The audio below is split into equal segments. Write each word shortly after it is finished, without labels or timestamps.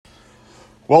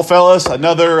Well, fellas,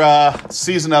 another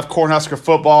season of Cornhusker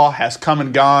football has come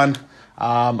and gone.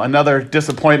 Another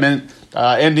disappointment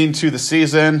ending to the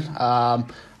season.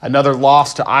 Another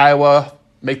loss to Iowa.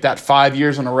 Make that 5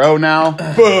 years in a row now.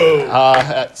 Boom!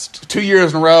 That's 2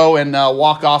 years in a row in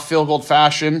walk-off field goal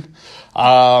fashion.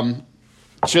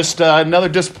 Just another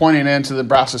disappointing end to the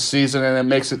Nebraska season, and it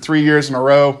makes it 3 years in a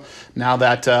row now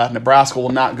that Nebraska will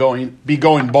not be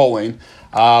going bowling.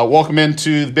 Welcome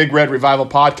into the Big Red Revival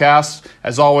podcast.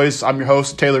 As always, I'm your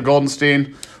host, Taylor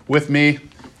Goldenstein. With me,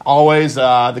 always,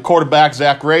 the quarterback,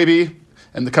 Zach Raby,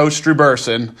 and the coach, Drew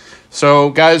Burson. So,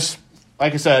 guys,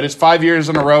 like I said, it's 5 years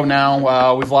in a row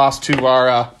now. We've lost to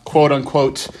our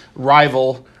quote-unquote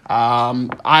rival,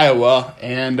 Iowa.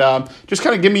 And just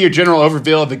kind of give me your general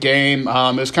overview of the game.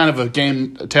 It was kind of a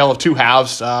tale of two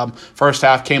halves. First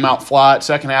half came out flat.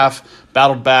 Second half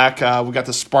battled back. We got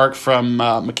the spark from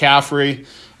McCaffrey.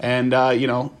 And,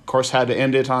 of course, had to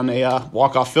end it on a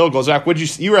walk-off field goal. Zach,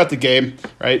 you were at the game,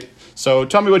 right? So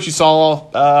tell me what you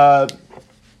saw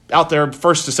out there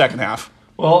first to second half.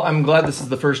 Well, I'm glad this is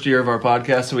the first year of our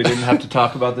podcast, so we didn't have to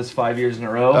talk about this 5 years in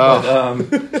a row. Oh.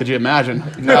 But, could you imagine?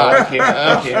 No, I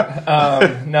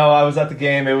can't. No, I was at the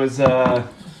game. It was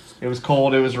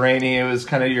cold. It was rainy. It was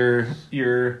kind of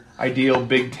your ideal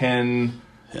Big Ten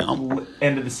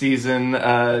end of the season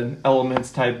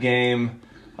elements type game.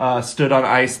 Stood on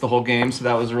ice the whole game, so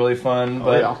that was really fun.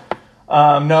 But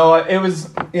no, it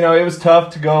was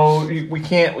tough to go. We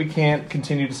can't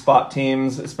continue to spot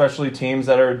teams, especially teams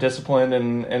that are disciplined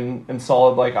and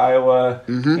solid like Iowa.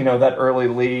 Mm-hmm. That early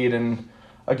lead, and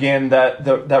again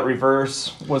that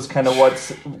reverse was kind of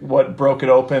what broke it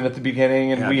open at the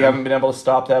beginning, and we haven't been able to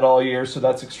stop that all year. So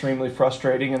that's extremely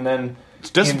frustrating. And then it's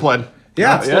discipline.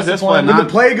 It's discipline. When the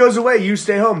play goes away, you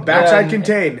stay home. Backside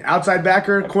contain, outside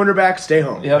backer, cornerback, stay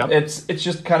home. Yep. It's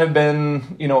just kind of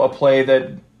been a play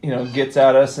that gets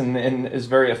at us and is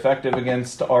very effective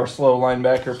against our slow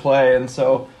linebacker play. And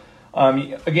so,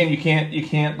 again, you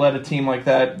can't let a team like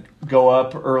that go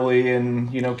up early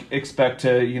and expect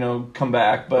to come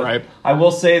back. But right. I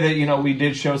will say that we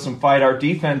did show some fight. Our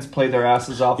defense played their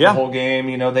asses off the whole game.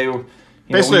 They were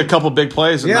basically a couple big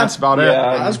plays, and that's about it.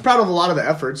 I was proud of a lot of the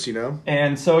efforts.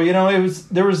 And so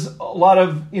there was a lot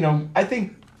of I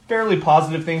think fairly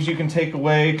positive things you can take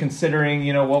away considering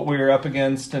what we were up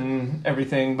against and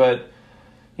everything, but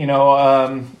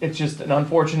it's just an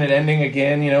unfortunate ending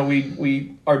again.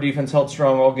 Our defense held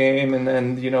strong all game, and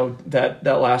then that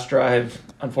last drive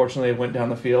unfortunately went down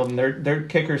the field, and their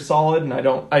kicker's solid, and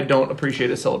I don't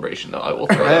appreciate a celebration though. I will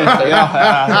throw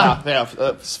that there.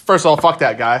 First of all, fuck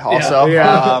that guy also.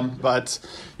 But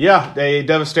yeah, a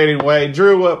devastating way.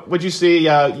 Drew, what'd you see?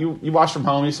 You watched from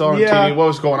home. You saw on TV. What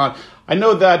was going on? I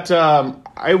know that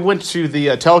I went to the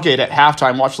tailgate at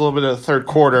halftime, watched a little bit of the third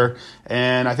quarter,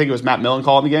 and I think it was Matt Millen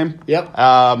calling the game. Yep.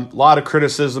 A lot of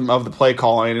criticism of the play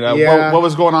calling. What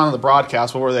was going on in the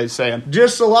broadcast? What were they saying?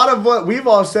 Just a lot of what we've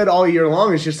all said all year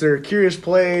long. It's just they're curious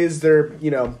plays. They're,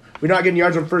 we're not getting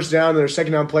yards on first down. Their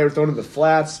second down play, we're throwing to the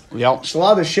flats. Yep. Just a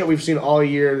lot of the shit we've seen all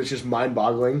year that's just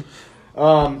mind-boggling.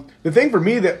 The thing for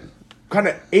me that kind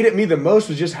of ate at me the most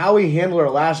was just how we handled our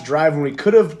last drive when we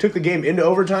could have took the game into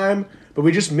overtime, but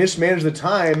we just mismanaged the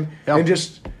time and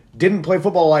just didn't play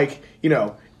football like,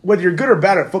 whether you're good or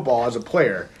bad at football as a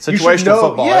player. Situational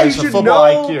football. Yeah, it's the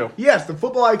football IQ. Yes, the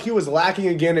football IQ was lacking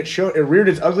again. It reared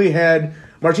its ugly head.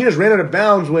 Martinez ran out of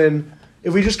bounds when,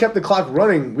 if we just kept the clock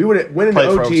running, we would win into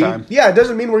OT. Yeah, it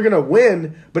doesn't mean we're going to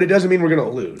win, but it doesn't mean we're going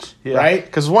to lose, right?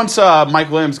 Because once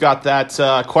Mike Williams got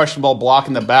that questionable block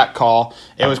in the back call,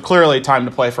 it was clearly time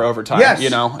to play for overtime. Yes,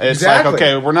 it's exactly. like,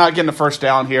 okay, we're not getting a first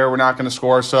down here. We're not going to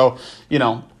score. So,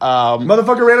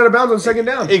 motherfucker ran out of bounds on second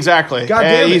down. Exactly. God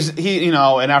damn it.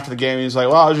 And after the game, he's like,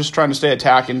 well, I was just trying to stay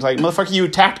attacking. It's like, motherfucker, you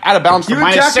attacked out of bounds for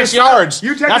minus 6 yards.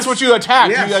 That's what you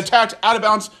attacked. Yes. You attacked out of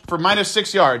bounds for minus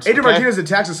 6 yards. Adrian Martinez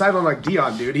attacks the sideline like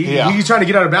Dion, dude. He's trying to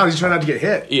get out of bounds. He's trying not to get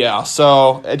hit. Yeah,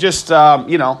 so it just, I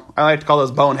like to call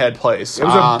those bonehead plays. It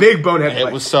was a big bonehead play.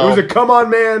 It was a come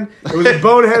on, man. It was a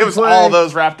bonehead it was play. all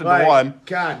those wrapped into one.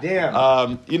 God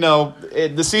damn.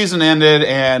 The season ended,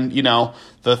 and,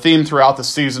 the theme throughout the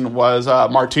season was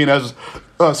Martinez's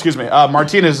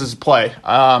play.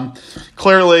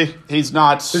 Clearly, he's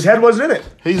not. His head wasn't in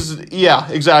it.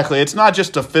 Exactly. It's not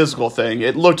just a physical thing.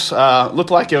 It looked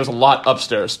like it was a lot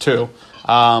upstairs too.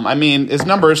 His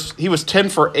numbers, he was 10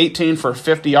 for 18 for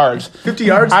 50 yards. 50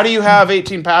 yards? How do you have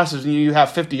 18 passes and you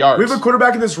have 50 yards? We have a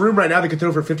quarterback in this room right now that could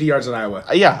throw for 50 yards in Iowa.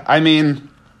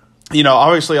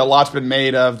 obviously a lot's been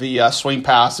made of the swing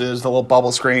passes, the little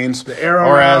bubble screens, the arrow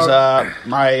or as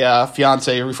my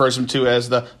fiance refers them to as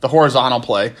the horizontal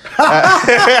play.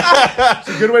 It's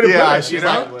a good way to put it. She's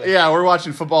like, we're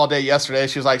watching football day yesterday.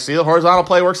 She was like, see, the horizontal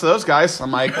play works for those guys.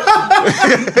 I'm like,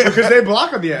 because they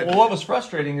block on the edge. Well, what was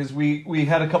frustrating is we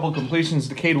had a couple completions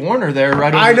to Cade Warner there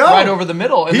right over the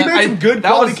middle. And he made some good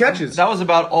quality catches. That was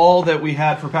about all that we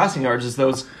had for passing yards is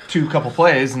those two couple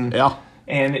plays. And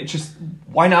it just,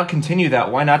 why not continue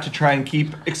that? Why not to try and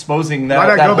keep exposing that, why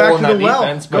not that go hole back in to that the well?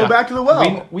 defense? Go back to the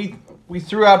well. We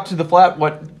threw out to the flat,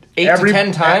 8 to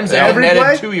 10 times and every netted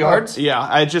play? 2 yards?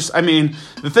 Yeah,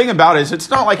 the thing about it is it's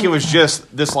not like it was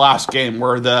just this last game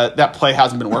where that play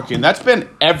hasn't been working. That's been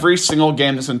every single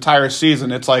game this entire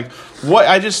season. It's like,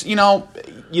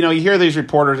 you hear these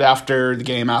reporters after the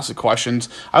game ask the questions.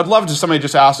 I'd love to somebody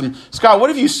just ask them, Scott, what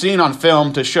have you seen on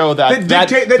film to show that says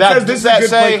this is a good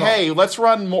play call? Hey, let's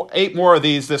run 8 more of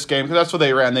these this game, because that's what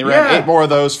they ran. They ran 8 more of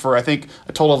those for, I think,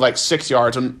 a total of 6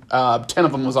 yards, and 10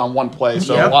 of them was on one play,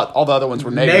 so all the other ones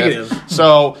were negative.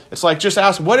 So it's like, just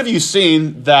ask, what have you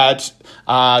seen that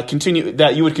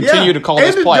you would continue to call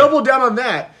this play? And to double down on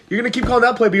that, you're going to keep calling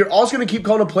that play, but you're also going to keep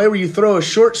calling a play where you throw a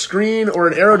short screen or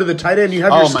an arrow to the tight end and you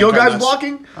have your skill guys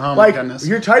blocking. Oh, my goodness.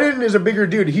 Your tight end is a bigger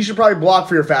dude. He should probably block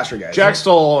for your faster guys. Jack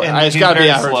Stoll, he's got to be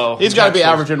average. Slow. He's got to be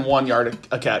averaging 1 yard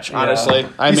a catch, honestly.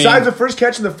 Besides the first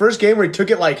catch in the first game where he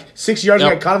took it 6 yards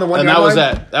and got caught on the 1 yard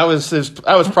line. That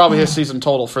was probably his season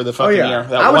total for the fucking year.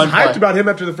 I was hyped about him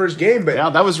after the first game.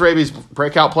 But that was Raby's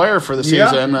breakout player for the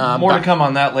season. More to come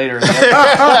on that later. But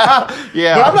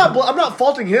I'm not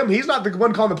faulting him. He's not the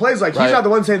one calling the plays. He's not the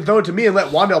one saying throw it to me and let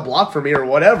Wandale block for me or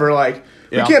whatever.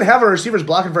 We can't have our receivers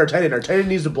blocking for our tight end. Our tight end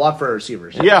needs to block for our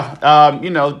receivers. Yeah.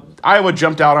 Iowa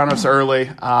jumped out on us early.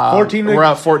 14. We're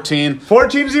at 14.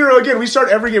 14-0 again. We start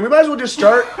every game. We might as well just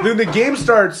start. Then the game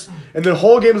starts, and the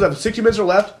whole game is up. 60 minutes are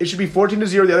left. It should be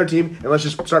 14-0 the other team, and let's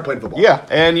just start playing football. Yeah,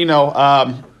 and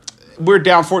we're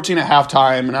down 14 at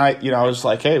halftime, and I was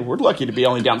like, hey, we're lucky to be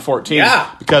only down 14.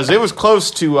 Yeah. Because it was close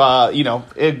to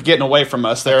it getting away from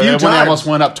us there. When they almost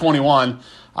went up 21.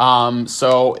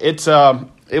 So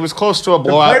it was close to a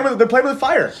blowout. They're playing with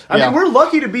fire. I mean, we're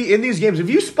lucky to be in these games. If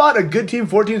you spot a good team,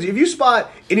 if you spot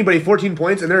anybody 14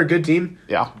 points and they're a good team,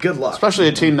 good luck. Especially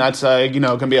a team that's going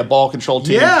to be a ball control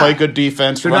team, play good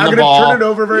defense, they're run not the ball. Turn it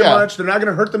over very much. They're not going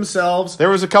to hurt themselves. There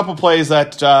was a couple plays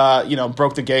that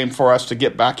broke the game for us to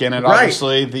get back in it. Right.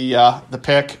 Obviously, the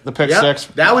pick six.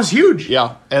 That was huge.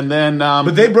 Yeah, and then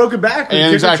but they broke it back.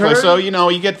 And exactly. So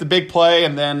you get the big play,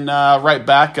 and then right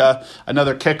back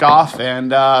another kickoff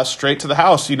and straight to the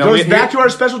house. Goes back to our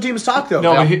special teams talk, though.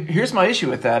 No, but here's my issue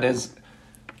with that is,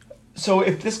 so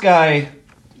if this guy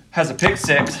has a pick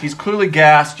six, he's clearly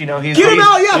gassed. He's get him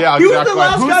out, exactly.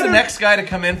 Who's the next guy to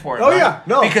come in for him? Oh, yeah,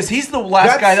 no. Because he's the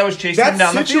last guy that was chasing him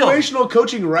down the field. That's situational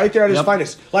coaching right there at his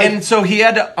finest. And so he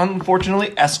had to,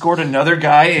 unfortunately, escort another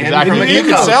guy in from the you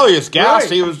could tell he was gassed.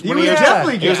 Right. He was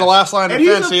definitely gassed. He was the last line of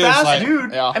defense. He's a fast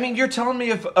dude. Yeah. I mean, you're telling me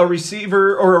if a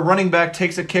receiver or a running back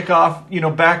takes a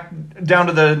kickoff, back down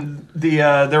to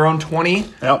their own 20,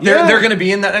 they're going to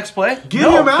be in that next play? Get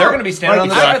him out. They're going to be standing on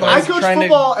the sidelines. I coach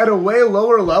football at a way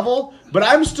lower level, but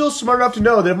I'm still smart enough to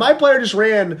know that if my player just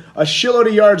ran a shitload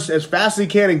of yards as fast as he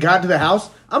can and got to the house,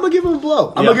 I'm going to give him a blow.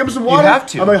 I'm going to give him some water. You have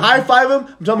to. I'm going to high-five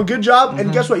him. I'm telling him good job.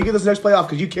 And guess what? You get this next play off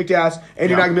because you kicked ass, and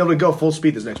you're not going to be able to go full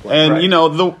speed this next play. And,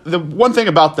 the one thing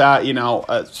about that,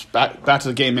 back to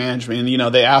the game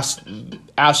management, they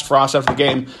asked Frost after the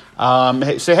game,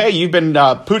 hey, you've been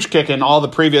pooch kicking all the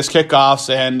previous kickoffs,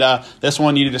 and this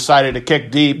one you decided to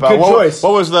kick deep. Good choice.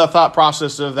 What was the thought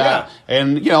process of that? Yeah.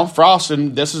 And, Frost,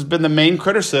 and this has been the main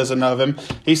criticism of him,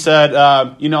 he said,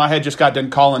 I had just got done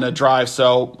calling a drive,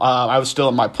 so I was still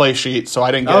in my play sheet, so I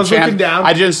didn't get a chance. Looking down.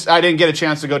 I didn't get a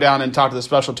chance to go down and talk to the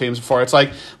special teams before. It's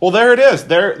like, well, there it is.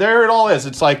 There it all is.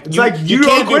 It's like you can't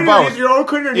do both. Your own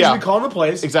coordinator needs to be calling the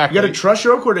plays. Exactly. You got to trust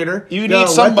your own coordinator. You need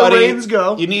somebody. Let the reins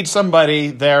go. You need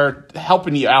somebody there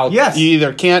helping you out. Yes. You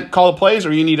either can't call the plays,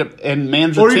 or you need and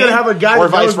manage the team, team, or you got to have a guy or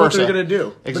that vice knows what versa. they're going to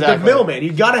do. Exactly. But the middleman,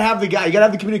 you got to have the guy. You got to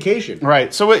have the communication.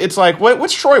 Right. So it's like,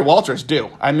 what's Troy Walters do?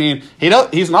 I mean,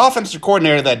 he's an offensive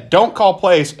coordinator that don't call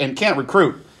plays and can't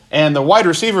recruit. And the wide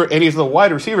receiver, and he's the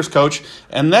wide receivers coach,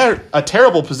 and they're a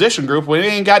terrible position group. We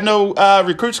ain't got no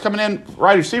recruits coming in,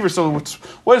 wide receivers. So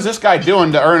what is this guy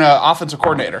doing to earn an offensive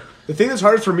coordinator? The thing that's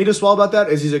hardest for me to swallow about that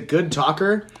is he's a good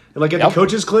talker. And at the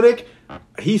coaches clinic,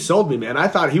 he sold me, man. I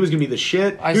thought he was going to be the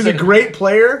shit. He was a great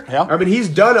player. Yeah. I mean, he's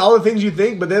done all the things you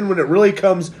think, but then when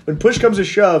when push comes to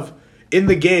shove in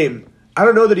the game, I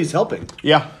don't know that he's helping.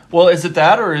 Yeah. Well, is it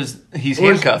that, or is he's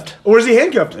handcuffed? Or is he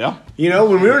handcuffed? Yeah. You know,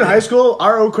 when we were in high school,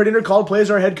 our O coordinator called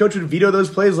plays, our head coach would veto those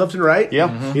plays left and right. Yeah.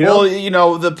 Mm-hmm. You know? Well, you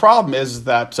know, the problem is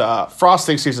that Frost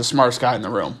thinks he's the smartest guy in the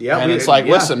room. Yeah, and it's like,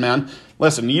 listen, man,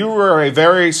 you were a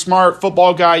very smart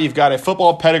football guy. You've got a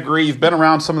football pedigree. You've been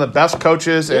around some of the best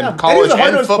coaches in college and he's a and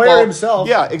hard-nosed football. player himself.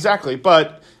 Yeah, exactly.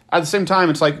 But at the same time,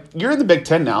 it's like you're in the Big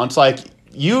Ten now. It's like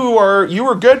you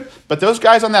were good, but those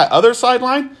guys on that other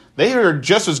sideline, they are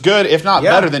just as good, if not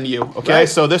better than you. Okay, right.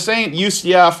 So this ain't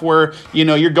UCF where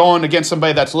you're going against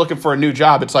somebody that's looking for a new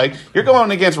job. It's like you're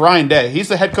going against Ryan Day. He's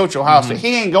the head coach of Ohio State.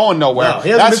 He ain't going nowhere. No, he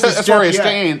hasn't missed a That's where step he's yet.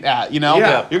 staying at.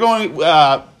 Yeah. You're going.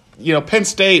 Penn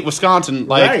State, Wisconsin,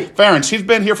 Right. Ferentz, he's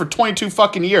been here for 22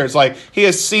 fucking years. Like, he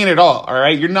has seen it all, all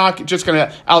right? You're not just going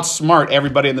to outsmart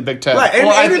everybody in the Big Ten. Right, and,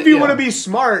 Well, and if you want to be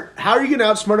smart, how are you going to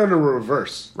outsmart on a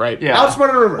reverse? Right. Yeah. Outsmart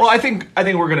on a reverse. Well, I think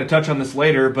we're going to touch on this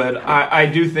later, but I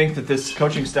do think that this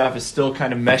coaching staff is still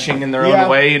kind of meshing in their own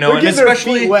way, They're and getting their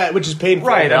especially feet wet, which is painful.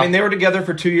 right. Yeah. I mean, they were together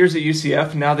for 2 years at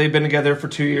UCF. Now they've been together for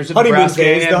 2 years at Honeymoon Nebraska.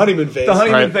 phase, and the honeymoon phase. The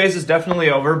honeymoon Right. phase is definitely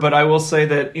over. But I will say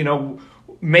that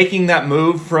making that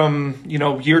move from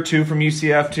year 2 from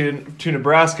UCF to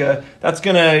Nebraska, that's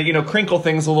gonna crinkle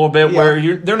things a little bit. Yeah.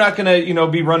 Where they're not gonna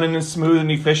be running as smooth and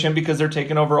efficient because they're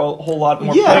taking over a whole lot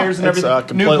more players and it's, everything,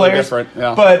 completely new players. different,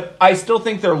 yeah. But I still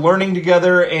think they're learning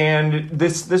together, and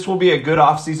this will be a good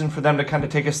offseason for them to kind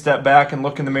of take a step back and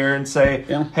look in the mirror and say,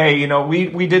 hey,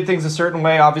 we did things a certain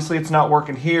way. Obviously, it's not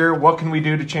working here. What can we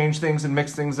do to change things and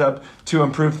mix things up to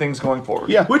improve things going forward?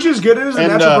 Yeah. Which is good. It is a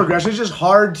And, natural progression. It's just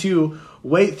hard to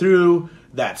wait through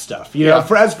that stuff. You know,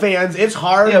 for as fans, it's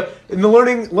hard. Yep. And the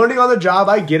learning on the job,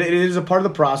 I get it. It is a part of the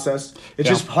process. It's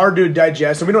just hard to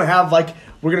digest. And we don't have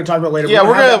we're going to talk about later. Yeah,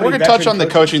 we're gonna touch veteran on the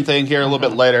coaches. coaching thing here a little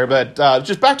bit later, but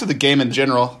just back to the game in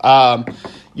general.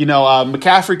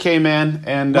 McCaffrey came in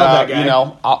and Love that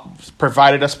guy.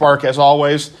 provided a spark as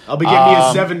always. I'll be getting me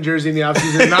a 7 jersey in the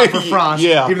offseason, not for Frost.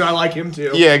 Yeah. Even though I like him too.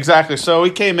 Yeah, exactly. So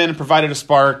he came in and provided a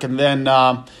spark, and then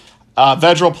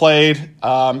Vedral played.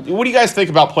 What do you guys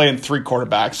think about playing 3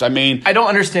 quarterbacks? I mean, I don't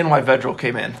understand why Vedral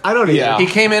came in. I don't either. Yeah. He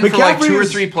came in for McCaffrey 2 or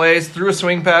is- 3 plays, threw a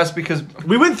swing pass because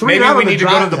We went 3 maybe and out we on the need to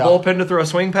go drive. to the bullpen to throw a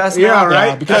swing pass Yeah, now.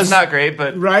 right. because- That's not great,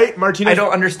 but Right? Martinez. I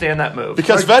don't understand that move.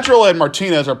 because Vedral and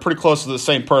Martinez are pretty close to the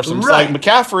same person. It's Right. like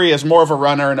McCaffrey is more of a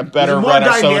runner and a better He's a more runner.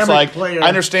 So it's dynamic like player. I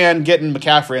understand getting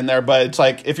McCaffrey in there, but it's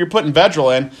like if you're putting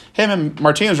Vedral in, him and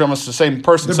Martinez are almost the same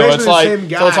person. They're So it's basically like the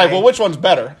same so it's like, guy. well, which one's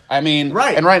better? I mean,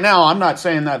 Right. And right now, I'm not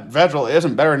saying that Vedral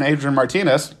isn't better than Adrian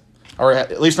Martinez, or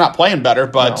at least not playing better,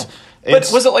 but. No. It's,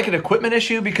 But was it like an equipment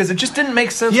issue? Because it just didn't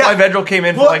make sense Yeah. why Vedral came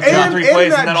in Well, for like 2 or and 3 in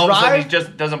plays, that and then all of a sudden he drive-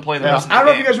 just doesn't play the Yeah. rest of the I don't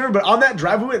know if game. you guys remember, but on that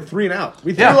drive, we went 3 and out.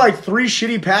 We threw Yeah. like 3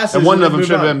 shitty passes. and one of then them moved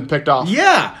should have on. been picked off.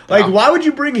 Yeah. Like, Yeah. why would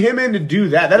you bring him in to do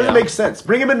that? That doesn't Yeah. make sense.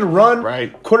 Bring him in to run,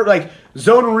 Right.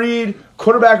 zone read,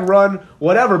 quarterback run,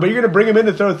 whatever. But you're going to bring him in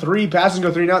to throw 3 passes and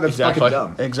go 3 and out? That's fucking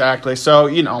dumb. Exactly. So,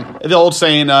 the old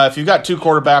saying, if you've got 2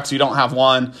 quarterbacks, you don't have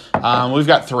one. We've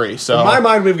got 3. So In my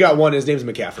mind, we've got one. His name's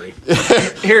McCaffrey.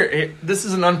 Here, this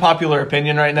is an unpopular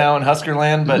opinion right now in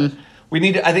Huskerland, but Mm-hmm.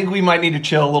 I think we might need to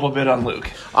chill a little bit on Luke.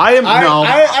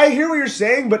 I hear what you're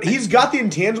saying, but he's got the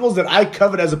intangibles that I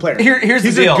covet as a player. Here's the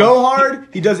he's deal. a go hard.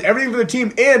 He does everything for the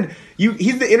team, and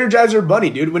he's the Energizer Bunny,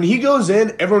 dude. When he goes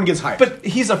in, everyone gets hyped. But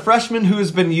he's a freshman who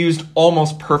has been used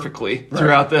almost perfectly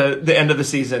throughout the end of the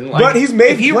season. Like, But he's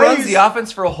made if he plays- runs the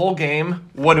offense for a whole game,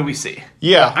 what do we see?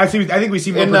 yeah. I think we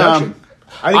see more And, production.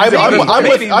 I'm he's with,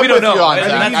 maybe. I'm we with don't you know. on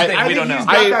And that. that's the thing, we don't know. he's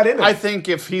got that in him. I think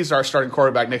if he's our starting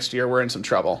quarterback next year, we're in some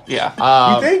trouble.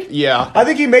 Yeah. You think? Yeah. I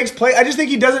think he makes play. I just think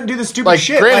he doesn't do the stupid Like,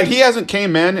 shit. granted, Like, he hasn't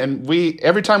came in, and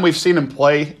every time we've seen him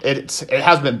play, it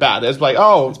has been bad. It's like,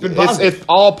 it's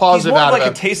all He's positive more out like a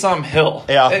of it. Taysom Hill.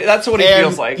 Yeah. That's what he And,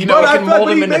 feels like. you You know, know, but we I can feel like mold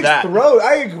when him he into makes that. throws,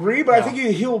 I agree, but I think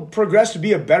he'll progress to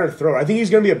be a better thrower. I think he's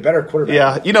going to be a better quarterback.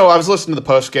 Yeah, I was listening to the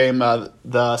post game, the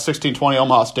 1620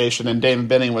 Omaha station, and David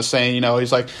Benning was saying,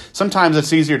 he's like, sometimes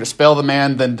it's easier to spell the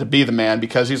man than to be the man,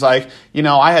 because he's like,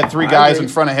 I had 3 guys agree. in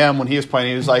front of him when he was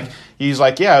playing. He's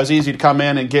like, yeah, it was easy to come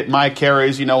in and get my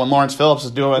carries. When Lawrence Phillips is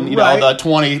doing, Right. the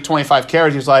 20, 25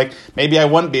 carries, he's like, maybe I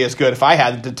wouldn't be as good if I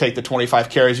had to take the 25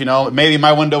 carries. Maybe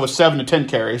my window was 7 to 10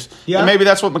 carries. Yeah. And maybe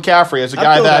that's what McCaffrey is, a I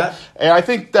guy feel that. And I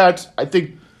think.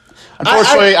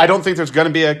 Unfortunately, I don't think there's going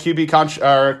to be a QB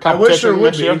competition there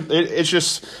would this year. be. It's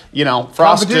just, Frost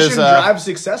Competition is. drives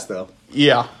success, though.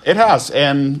 Yeah, it has,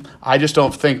 and I just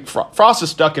don't think Frost is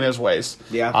stuck in his ways.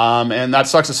 Yeah. And that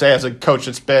sucks to say as a coach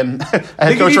that's been a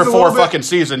head he coach for needs a 4 little bit- fucking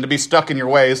season to be stuck in your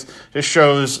ways just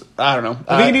shows, I don't know.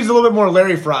 I think he needs a little bit more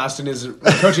Larry Frost in his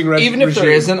coaching regime. Even if there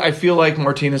isn't, I feel like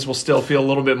Martinez will still feel a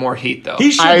little bit more heat, though.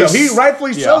 He should, though. He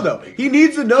rightfully so, though. He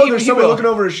needs to know there's he someone will. looking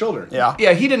over his shoulder. Yeah.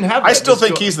 Yeah, he didn't have that. I still this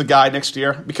think he's the guy next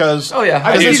year because Oh, yeah.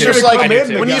 I think it's he's just gonna like come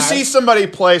in, when the you guy. see somebody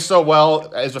play so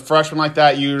well as a freshman like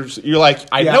that, you're like,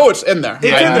 I Yeah. know it's in there.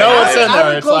 It's I in know there. it's in I there.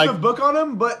 haven't It's closed like the book on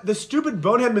him, but the stupid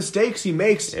bonehead mistakes he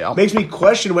makes Yeah. makes me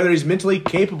question whether he's mentally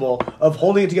capable of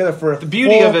holding it together for a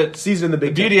beauty full of it- season in the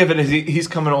Big The Ten. beauty of it is he's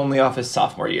coming only off his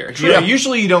sophomore year. True.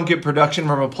 Usually you don't get production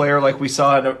from a player like we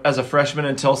saw as a freshman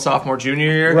until sophomore, junior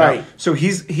year. Right. So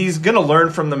he's going to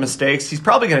learn from the mistakes. He's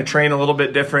probably going to train a little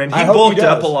bit different. I He hope he bulked does.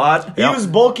 up a lot. He was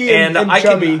bulky and I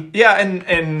chubby. Can, yeah,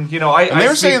 and you know, I and they I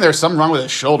were see saying there's something wrong with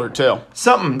his shoulder too.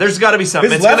 something. There's got to be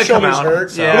something. His It's going left to come shoulder's out.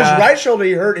 hurt. Yeah. But his right shoulder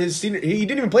he hurt his senior. He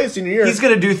didn't even play his senior year. He's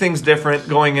going to do things different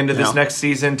going into this Yeah. next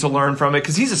season to learn from it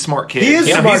because he's a smart kid. He is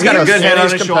You know, smart. He's got He a is, good head and on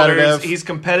he's his shoulders. competitive. He's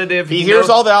competitive. He hears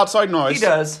all the outside noise. He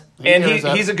does. He And hears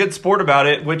that. he's a good sport about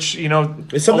it, which, you know,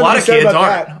 There's a something lot to of be said kids about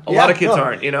aren't. that. A lot of Yeah, kids no.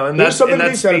 aren't, you know, and There's that's something and to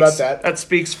that be said speaks, about that. That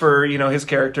speaks for, you know, his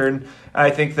character. And I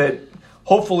think that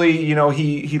hopefully, you know,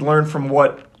 he learned from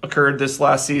what occurred this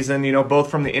last season, you know, both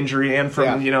from the injury and from,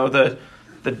 Yeah. you know, the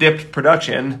dipped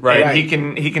production. Right. And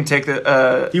he can take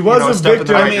the He was a step in the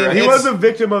victim. right He direction. was a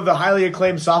victim of the highly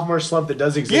acclaimed sophomore slump that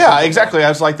does exist. Yeah, exactly. I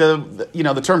was like the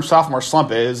term sophomore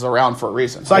slump is around for a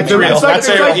reason. It's like It's real. That's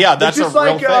a it's just real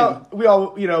like, thing. we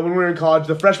all, you know, when we were in college,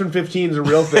 the freshman 15 is a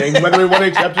real thing, whether we want to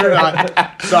accept it or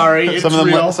not. Sorry, it's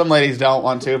real. Some ladies don't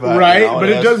want to, but Right, you know, but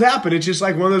it is. does happen. It's just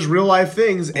like one of those real life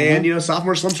things, and you know,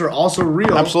 sophomore slumps are also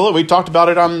real. Absolutely, we talked about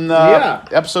it on Yeah.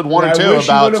 episode 1 And or 2 I wish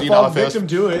you about wouldn't have fallen if it was- victim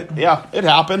to it. Yeah, it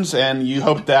happens, and you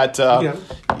hope that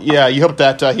Yeah. you hope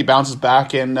that he bounces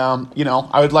back, and you know,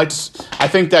 I would like to. I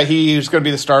think that he's going to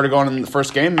be the starter going in the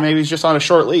first game. Maybe he's just on a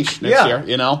short leash next year.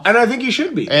 You know, and I think he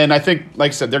should be. and I think,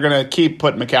 like I said, they're going to keep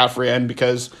putting McCaffrey in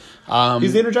because.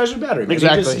 He's the energizer battery. Man.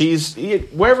 Exactly.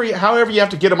 However you have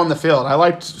to get him on the field. I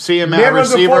like to see him Man at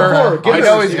runs a receiver. 4.4. Get I him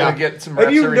know a he's receiver. going to get some reps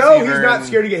And you at know he's receiver not and-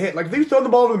 scared to get hit. Like if you throw the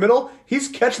ball over the middle, he's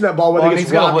catching that ball whether Well, it he's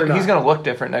gets blocked or going not. to look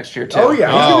different next year, too. Oh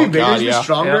yeah, he's Oh, gonna be bigger. God, He's gonna yeah. be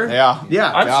stronger. Yeah.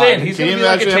 yeah. I'm God, saying he's can going to you be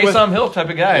like a imagine him Taysom Hill type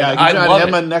of guy. Yeah, I can you love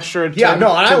him it. an extra 10, Yeah, no,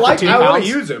 and I 10, like. 15 I want pounds?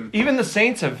 to use him. Even the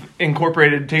Saints have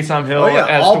incorporated Taysom Hill Oh, yeah,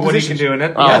 as all to what he positions. can do in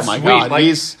it. Oh, That's my sweet. God, Like,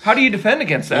 he's- how do you defend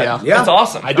against that? Yeah. Yeah. That's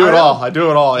awesome. I do it all.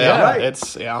 Yeah, Yeah. Right.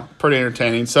 it's pretty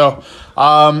entertaining. So,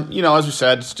 you know, as we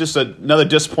said, it's just another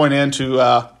disappointing end to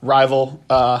rival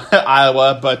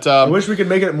Iowa. But I wish we could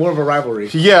make it more of a rivalry.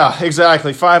 yeah,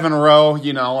 exactly. 5 in a row.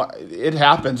 You know, it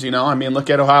happens. You know, I mean, look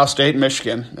at Ohio State and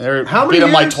Michigan. They're How many beat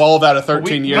them like years? 12 out of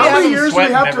 13 years. How have many them years we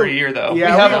sweating have every to? year, though.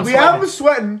 Yeah, We have them we have them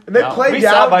sweating, and they Yeah. played We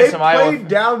saw down. by They some Iowa- played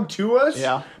down to us.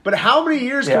 Yeah. But how many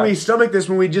years can Yeah. we stomach this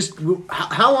when we just?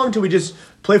 How long till we just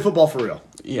play football for real?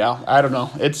 Yeah, I don't know.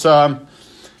 It's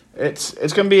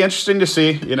going to be interesting to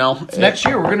see. You know, Next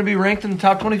year, we're going to be ranked in the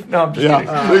top 20. No, I'm just Yeah,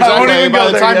 kidding. exactly.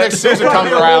 By the time next season comes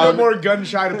Probably a little bit around. more gun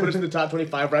shy to put us in the top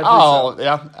 25, right? Oh,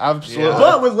 yeah, absolutely.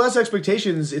 But with less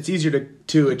expectations, it's easier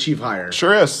to achieve higher.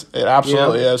 Sure is. It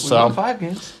absolutely Yeah. is. We So won 5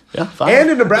 games. yeah, fine. And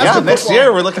in Nebraska yeah, next football-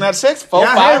 year we're looking at 6, 4,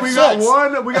 Yeah, 5, hey, we 6. got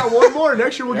one. We got one more.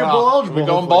 Next year we'll get bowl eligible. We're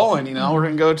going hopefully. bowling. You know, we're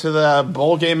gonna go to the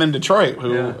bowl game in Detroit. Who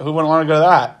wouldn't want to go to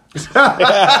that?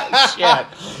 Shit.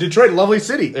 Detroit, lovely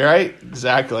city. Right,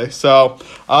 exactly. So,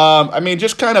 I mean,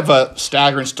 just kind of a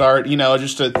staggering start. You know,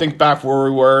 just to think back where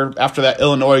we were after that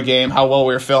Illinois game, how well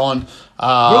we were feeling.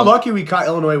 We're lucky we caught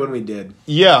Illinois when we did.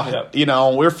 Yeah, Yep. you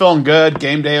know, we were feeling good.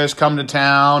 Game day was coming to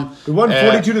town. We won And-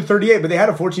 42-38, but they had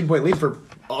a 14-point lead for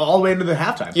all the way into the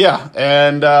halftime. Yeah,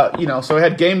 and you know, so we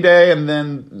had game day, and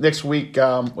then next week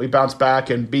we bounced back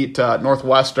and beat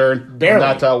Northwestern. Barely.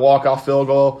 on that walk-off field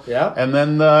goal. Yeah. and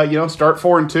then you know, start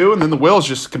 4-2, and then the wheels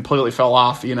just completely fell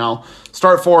off. You know,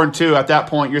 start 4-2. At that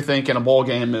point, you're thinking a bowl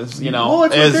game is Well,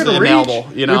 it's is within reach. inevitable.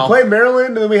 You know, we played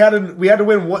Maryland, and then we had to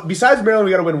win one. Besides Maryland,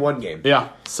 we got to win one game. yeah.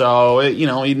 So you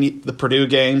know, you need the Purdue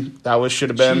game that should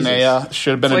have been a It's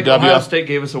like W. Ohio State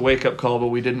gave us a wake-up call, but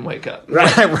we didn't wake up.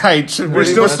 right. We're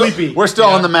still sleepy. We're still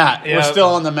on the mat. Yeah. We're still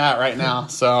on the mat right now.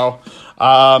 So,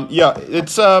 yeah,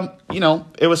 it's you know,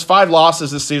 it was 5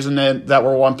 losses this season that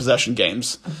were 1 possession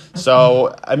games.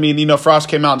 So, I mean, you know, Frost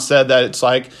came out and said that it's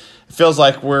like it feels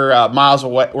like we're miles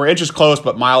away. We're inches close,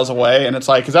 but miles away. And it's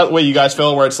like, is that the way you guys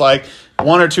feel? Where it's like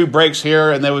 1 or 2 breaks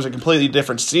here and there was a completely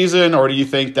different season, or do you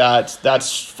think that that's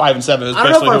 5-7 is I don't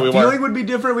basically know who we if our were? feeling would be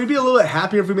different. We'd be a little bit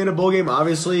happier if we made a bowl game,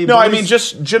 obviously. No, but I it mean was-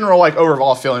 just general like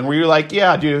overall feeling. Were you like,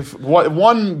 yeah, dude, if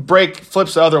one break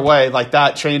flips the other way, like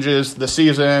that changes the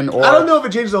season? Or I don't know if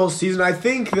it changes the whole season. I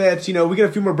think that, we get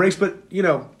a few more breaks, but,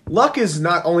 luck is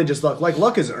not only just luck. Like,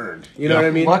 luck is earned. You know what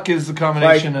I mean? Luck is the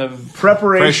combination of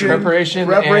Preparation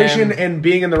and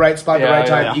being in the right spot at the right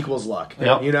time equals luck.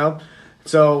 Yep.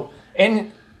 So...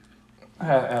 And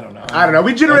I don't know. I don't know.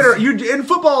 We generate in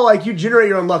football, like you generate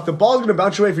your own luck. The ball's going to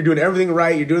bounce your way if you're doing everything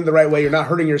right. You're doing it the right way. You're not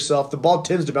hurting yourself. The ball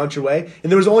tends to bounce your way.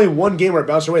 And there was only one game where it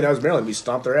bounced your way. And that was Maryland. We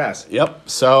stomped their ass. Yep.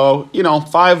 So,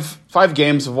 five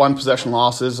games of 1 possession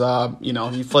losses.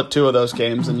 You flip 2 of those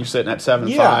games and you're sitting at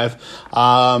 7-5.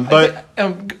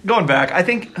 But going back, I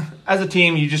think as a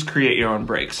team, you just create your own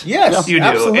breaks. Yes, you do,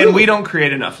 absolutely. and we don't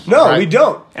create enough. No, right? we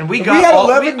don't. And we if got we had all-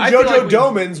 11 I feel JoJo like we-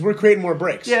 Domans, we're creating more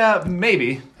breaks. Yeah,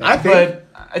 maybe. I think. But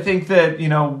I think that,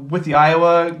 with the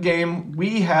Iowa game,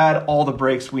 we had all the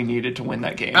breaks we needed to win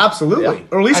that game. Absolutely. Yeah.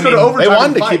 Or at least I go mean, to overtime. they wanted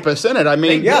and to fight. keep us in it. I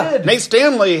mean, They did. Nate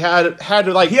Stanley had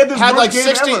to like He had his worst like game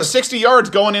 60, ever. 60 yards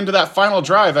going into that final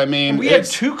drive. I mean, We had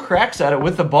 2 cracks at it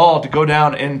with the ball to go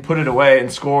down and put it away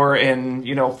and score and,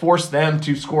 force them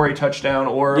to score a touchdown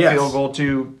or a Yes. field goal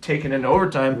to take it into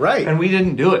overtime. Right. And we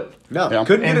didn't do it. No, Yeah.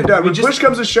 couldn't get And it done. we When just- push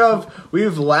comes to shove,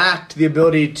 we've lacked the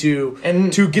ability to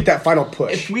get that final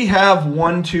push. If we have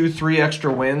 1, 2, 3 extra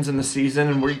wins in the season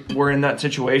and we're in that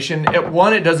situation,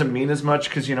 it doesn't mean as much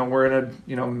because we're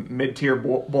in a mid-tier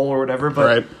bowl or whatever. But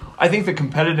Right. I think the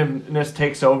competitiveness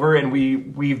takes over, and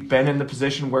we've been in the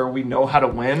position where we know how to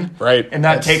win, Right. And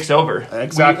that That's- takes over.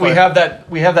 exactly. We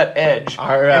have that edge,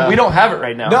 and we don't have it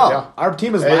right now. no, our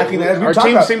team is lacking that. We Our talked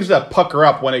team about- seems to pucker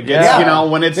up when it gets, Yeah.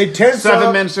 when it's They tense 7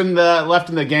 up. minutes left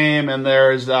in the game, and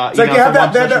there's It's like they have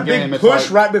that big push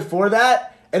right. right before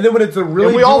that, and then when it's a really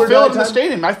And we all do or die felt it in the time-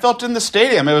 stadium. I felt it in the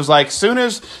stadium. It was like soon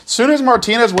as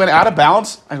Martinez went out of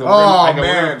bounds, I go, we're Oh, gonna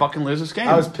man. fucking lose this game.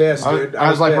 I was pissed, dude.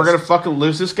 I was like, we're pissed. gonna fucking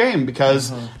lose this game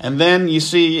because, and then you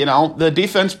see, the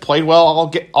defense played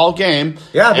well all game.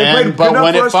 Yeah, they played good but enough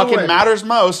when for it us to fucking win. matters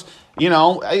most.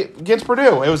 Against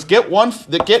Purdue, it was get one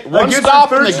Against stop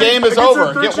their and the third game is string- against their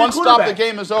over. third Get string one stop, the quarterback.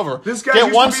 game is over. This guy Get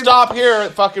used one to be- stop here,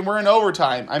 fucking we're in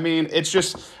overtime. I mean, it's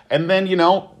just, and then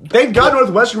Thank God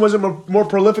Northwestern wasn't more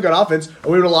prolific on offense,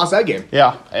 or we would have lost that game.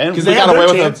 yeah, and we 'Cause they got had away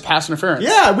their with chance. a pass interference.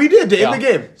 Yeah, we did to end the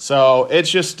game. So it's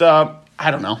just, I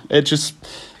don't know.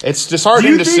 It's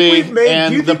disheartening Do to you think see, we've made- do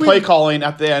and you the think play we've- calling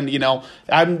at the end.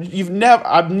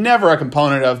 I'm never a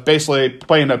component of basically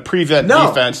playing a prevent No,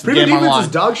 defense. prevent game defense online.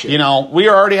 is dog shit. We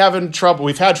are already having trouble.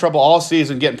 We've had trouble all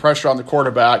season getting pressure on the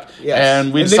quarterback, Yes.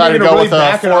 and we And then decided to you're go gonna with really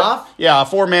a back it off? a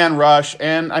 4-man rush,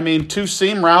 and 2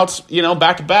 seam routes,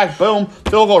 back to back, boom,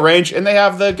 field goal range, and they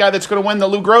have the guy that's going to win the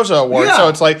Lou Groza award. Yeah. So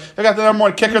it's like they got the number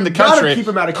 1 kicker in the gotta country. keep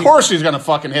him out of Of course, he's going to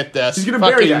fucking hit this. He's gonna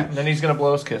bury that. And then he's going to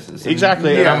blow us kisses.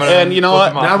 Exactly, Yeah. and you know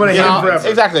what? Now I'm gonna hate him know, forever.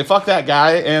 Exactly, fuck that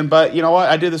guy. But you know what?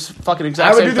 I do this fucking exact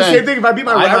I would same do the thing. same thing if I beat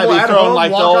my I might rival be at throwing home, like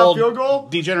the walk-off old field goal.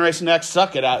 D-Generation X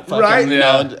suck it at fucking, Right.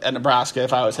 at Nebraska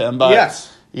if I was him. But Yes.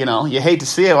 you hate to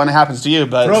see it when it happens to you.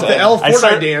 But Throw up the L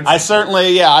Fortnite dance. I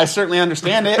certainly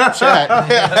understand it. Check.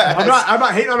 I'm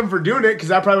not hating on him for doing it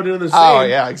because I probably would do the same. Oh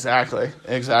yeah, exactly.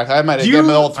 I might have Do given him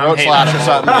you- an old throat I'm slash or hating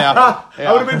something. Yeah.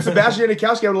 I would have been Sebastian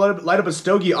Janikowski. I would have light up a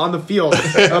stogie on the field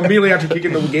immediately after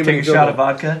kicking the game. Take a shot of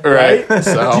vodka. Right. Right?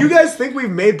 So Do you guys think we've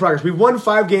made progress? We've won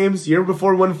 5 games. The year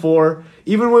before, we won 4.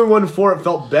 Even when we won 4, it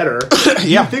felt better. Do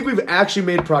Yeah. you think we've actually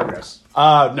made progress?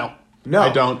 no. No. I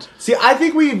don't. See, I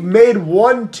think we've made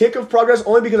 1 tick of progress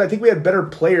only because I think we had better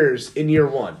players in year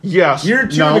 1. Yes. Year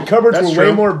 2, No, the cupboards that's were way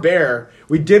true. more bare.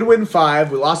 We did win 5.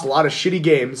 We lost a lot of shitty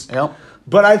games. Yep.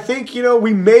 But I think,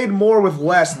 we made more with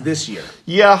less this year.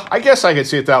 Yeah, I guess I could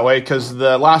see it that way because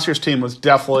the last year's team was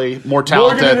definitely more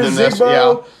talented Morgan than and this.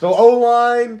 Zigbo, the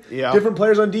O-line, Yeah. different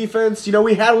players on defense.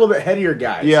 We had a little bit headier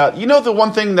guys. Yeah, the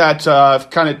one thing that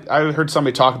I heard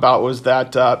somebody talk about was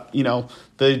that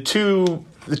the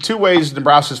two ways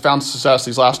Nebraska's found success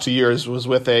these last 2 years was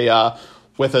with a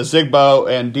Zigbo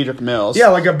and Dedrick Mills. Yeah,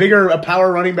 like a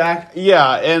power running back.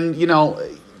 Yeah, and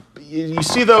you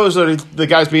see those are the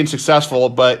guys being successful,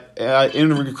 but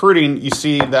in recruiting, you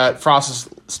see that Frost is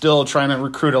still trying to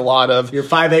recruit a lot of Your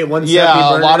 5'8", 170 a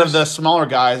lot burners. of the smaller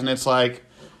guys, and it's like,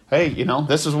 hey,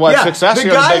 this is what Yeah, success the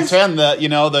here in the Big guys- Ten. The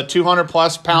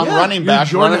 200+ pound Yeah, running your back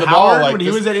Jordan running the Howard ball like when he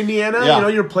this. was at Indiana. Yeah.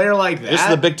 Your player like that. This is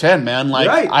the Big Ten, man. Like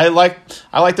Right. I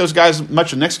like those guys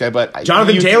much the next guy, but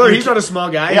Jonathan Taylor, he's not a small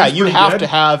guy. Yeah, He's you pretty have good. to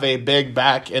have a big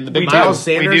back in the Big Miles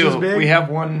Ten. Sanders we do. is big. We have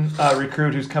one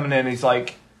recruit who's coming in. He's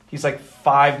like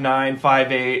 5'9",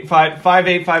 5'8",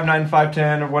 5'8", 5'9",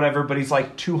 5'10", or whatever, but he's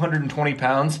like 220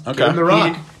 pounds. Okay. In the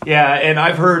rock. Yeah, and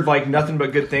I've heard like nothing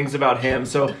but good things about him.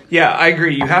 So yeah, I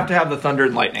agree. You have to have the Thunder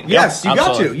and Lightning. Yes, you got to.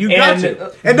 absolutely. You got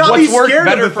to. And not what's be worked scared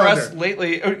better of the for Thunder. us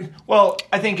lately. Well,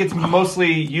 I think it's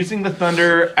mostly using the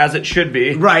Thunder as it should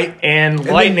be, Right. And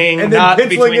then- Lightning and then not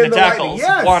penciling between the in the Lightning. tackles.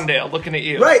 Yes. Wandale, looking at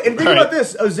you. Right, and think Right. about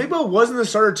this. Ozigbo wasn't the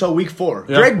starter until week 4.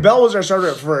 Yeah. Greg Bell was our starter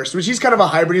at first, which he's kind of a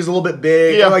hybrid. He's a little bit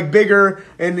big, Yeah. like bigger,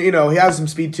 and, he has some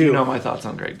speed too. You know my thoughts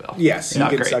on Greg Bell. Yes, he Not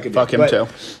can great. suck it. Fuck him too.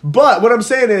 But what I'm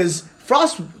saying is,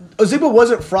 Ozigbo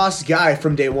wasn't Frost's guy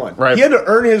from day one. Right. He had to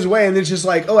earn his way, and it's just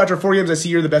like, after 4 games, I see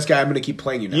you're the best guy. I'm going to keep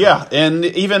playing you now. Yeah, and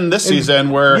even this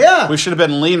season where Yeah. we should have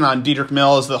been leaning on Diedrich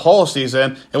Mills the whole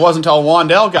season, it wasn't until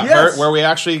Wandale got Yes. hurt where we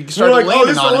actually started like, leaning this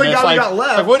is the on him. only It's guy we like, got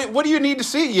left. it's like, what do you need to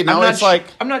see? You know,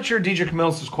 I'm not sure Diedrich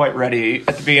Mills was quite ready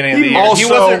at the beginning of the He year.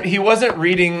 also- He wasn't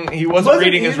reading his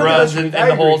wasn't runs even- and I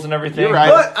the agree. holes and everything. You're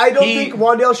right. But I don't He- think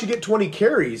Wandale should get 20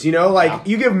 carries. You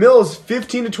give Mills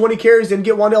 15 to 20 carries and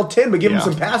get Wandale 10, but give him Yeah.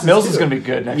 some passes. Mills too. is going to be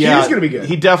good next He year. is gonna be good.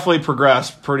 He definitely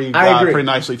progressed pretty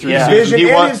nicely through Yeah. the season.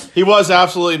 Vision and He was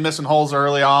absolutely missing holes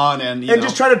early on, and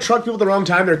just trying to truck people at the wrong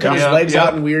time. They're cutting his Yeah. legs Yeah.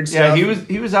 out and weird Yeah, stuff.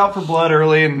 he was out for blood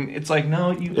early, and it's like,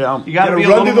 no, you got to Gotta be a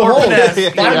run little through the more holes. finesse. Yeah.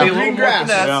 You gotta Find be the a little green more grass.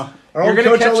 finesse. Yeah. Our old You're gonna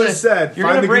coach catch always it. said, You're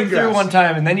find gonna the break green through grass. one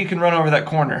time, and then you can run over that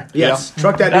corner. Yes,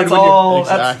 truck that That's dude. all.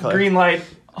 Exactly. That's green light,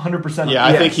 100%. Yeah, I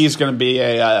Yes. think he's going to be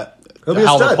a He'll be a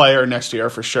hell of a stud. player next year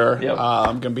for sure. Yep.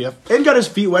 Going to be a And got his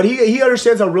feet wet. He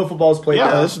understands how real football is played.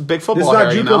 now. this is big football. This is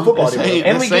not here, JUCO football This anymore. ain't-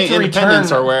 And this we get ain't to return.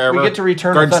 Independence or wherever. We get to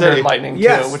return Garden Thunder City. and Lightning too,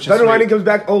 Yes, which is Thunder sweet. Lightning comes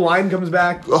back. O-line comes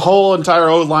back. The whole entire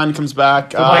O line comes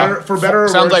back. For better or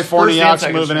sounds worse. like First and Forniak's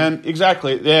second moving string. in.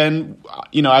 Exactly. And,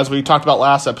 as we talked about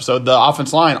last episode, the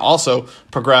offense line also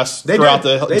progressed They throughout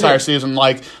did. the They entire did. season.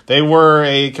 Like, they were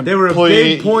a complete... They were a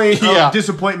big point Yeah. of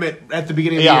disappointment at the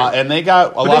beginning of the Yeah, year. and they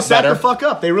got a But lot they sat better. the fuck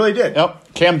up. They really did.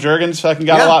 Yep. Cam Jurgens fucking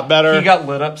got Yeah. a lot better. He got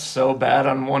lit up so bad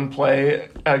on one play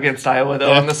against Iowa, though,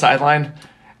 Yeah. on the sideline.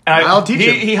 And I'll teach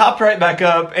him. He hopped right back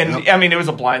up, and I mean, it was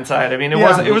a blind side. I mean, it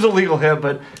was a legal hit,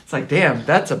 but it's like, damn,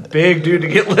 that's a big dude to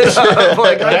get lit up.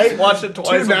 Like, I just watched it twice.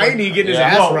 290 getting his Yeah.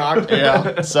 ass Whoa. rocked.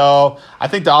 Yeah. So I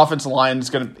think the offensive line is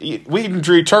going to. We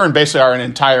return basically our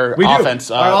entire We do. offense.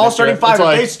 Our all next year. starting five. It's If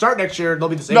like- they start next year, they'll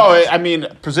be the same. no, guys. I mean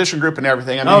position group and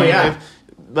everything. I mean, Oh, yeah. if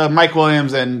the Mike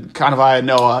Williams and Kanawai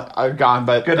Noah are gone,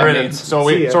 but Good I mean, riddance. so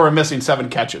See ya. we're missing 7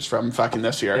 catches from fucking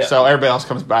this year. Yeah. So everybody else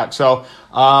comes back. So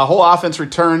whole offense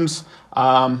returns.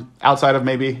 Outside of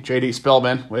maybe J.D.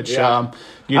 Spillman, which Yeah.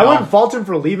 you I know, wouldn't fault him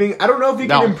for leaving. I don't know if he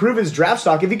No. can improve his draft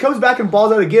stock. If he comes back and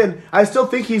balls out again, I still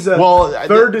think he's a well,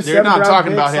 third to they're seventh not round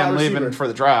talking pick, about slot him leaving receiver. for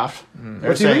the draft.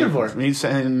 What's he leaving for? He's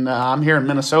saying I'm here in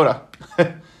Minnesota.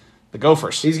 The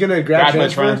Gophers. He's going to grad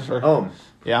Graduate transfer home.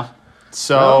 Yeah.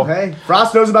 So Oh, hey,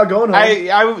 Frost knows about going home.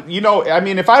 I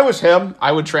mean, if I was him,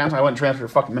 I wouldn't transfer to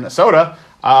fucking Minnesota.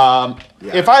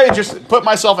 If I had just put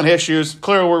myself in his shoes,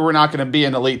 clearly we're not going to be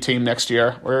an elite team next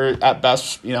year. We're at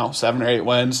best, 7 or 8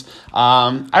 wins.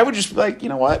 I would just be like, you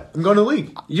know what? I'm going to the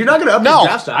league. You're not going to up No, his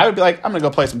draft stock. I would be like, I'm going to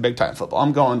go play some big time football.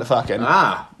 I'm going to fucking,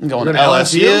 I'm going to You're going to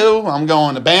LSU. I'm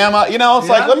going to Bama. It's Yeah.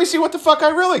 like, let me see what the fuck I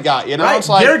really got. Right, It's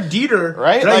like, Derek Dieter,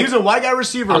 right? Right, Like, he's a white guy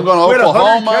receiver. I'm going to who had 100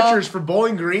 Oklahoma. catchers for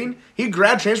Bowling Green. He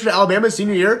grad transferred to Alabama his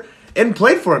senior year and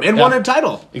played for him and Yeah. won a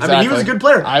title. Exactly. I mean, he was a good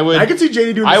player. I could see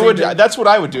JD doing the same thing. That's what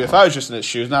I would do if I was just in his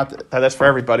shoes. Not that that's for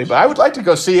everybody, but I would like to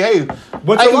go see. Hey,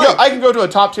 What's I it can like? go. I can go to a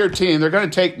top tier team. They're going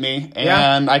to take me,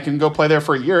 and I can go play there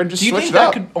for a year and just Do you switch think it that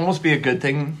up. could almost be a good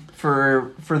thing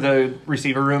for the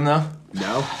receiver room, though?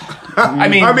 No. I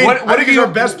mean, I what think have he's our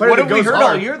best player What that have we goes heard all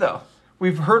hard. year, though?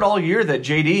 We've heard all year that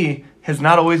JD has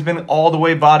not always been all the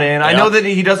way bought in. I Yeah. know that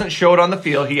he doesn't show it on the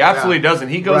field. He absolutely Yeah. doesn't.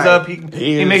 He goes Right. up.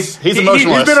 He makes. He's he-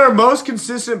 emotional. He's been our most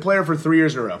consistent player for 3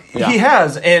 years in a row. Yeah. He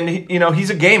has, and he's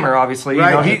a gamer. Obviously,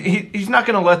 Right. he's not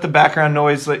going to let the background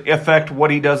noise affect what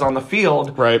he does on the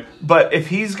field. Right. But if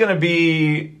he's going to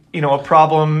be, a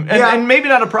problem, and maybe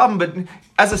not a problem, but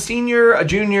as a senior, a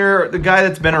junior, the guy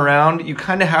that's been around, you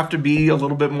kind of have to be a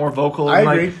little bit more vocal. I and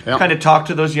agree. Yep. Kind of talk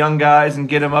to those young guys and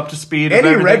get them up to speed. And of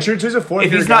he everything. redshirts. He's a fourth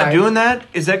If year he's not guy. doing that,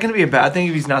 is that going to be a bad thing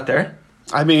if he's not there?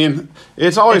 I mean,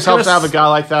 it's always It's helps to gonna have a guy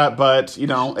like that, but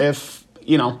if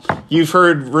you've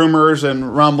heard rumors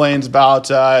and rumblings about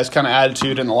his kind of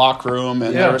attitude in the locker room,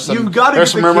 and Yeah. there was some, You've gotta there's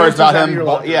get some the rumors cancers about out of him, your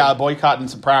locker room. boycotting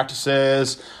some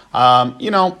practices.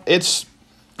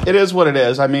 It is what it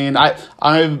is. I mean,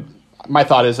 my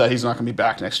thought is that he's not going to be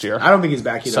back next year. I don't think he's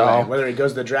back either So- way. Whether he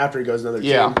goes to the draft or he goes to another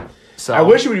Yeah. team. So I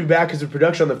wish he would be back because of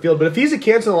production on the field. But if he's a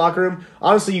cancer in the locker room,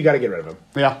 honestly, you got to get rid of him.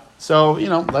 Yeah. So,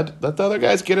 let the other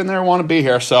guys get in there and want to be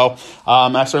here. So,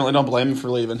 I certainly don't blame him for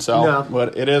leaving. So, No.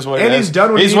 but it is what And it is. he's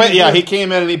done what he needed to do. he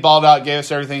came in and he balled out, gave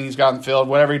us everything he's got in the field.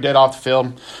 Whatever he did off the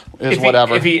field is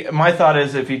whatever. My thought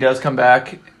is if he does come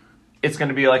back, it's going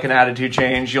to be like an attitude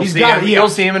change. You'll You'll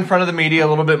see him in front of the media a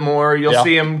little bit more. You'll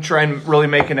see him try and really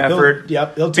make an effort.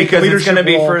 He'll take because the it's going to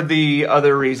be leadership for role. the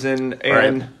other reason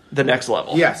and Right. the next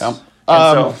level. Yes. Yep.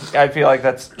 And so I feel like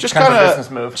that's just kind of a kinda-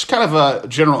 business move. Just kind of a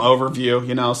general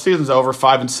overview. Season's over,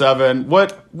 5-7.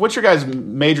 What's your guys'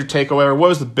 major takeaway, or what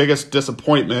was the biggest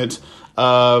disappointment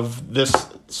of this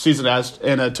season as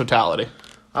in a totality?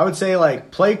 I would say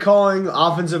like play calling,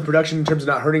 offensive production in terms of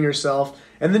not hurting yourself,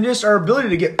 and then just our ability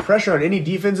to get pressure on any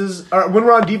defenses, or when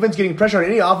we're on defense, getting pressure on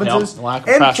any offenses, Yep, lack of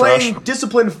and pass playing rush.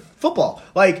 disciplined football.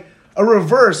 Like a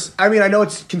reverse. I mean, I know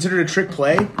it's considered a trick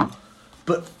play,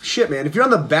 but shit, man, if you're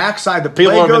on the backside, the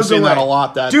People play have been goes seeing away. that a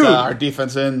lot. That Dude, our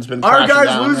defense end's been our crashing guys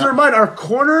down, lose yeah. their mind. Our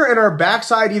corner and our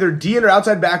backside, either D or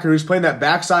outside backer who's playing that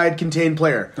backside contained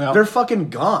player, Yep. they're fucking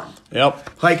gone. Yep.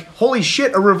 Like, holy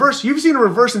shit, a reverse. You've seen a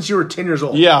reverse since you were 10 years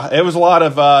old. Yeah, it was a lot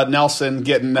of Nelson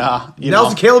getting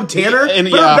Nelson, Caleb Tanner, and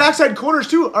but our backside corners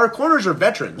too. Our corners are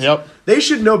veterans. Yep. They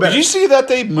should know better. Did you see that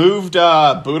they moved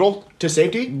Boodle? To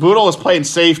safety? Boodle is playing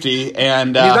safety, and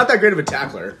He's not that great of a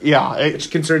tackler, yeah,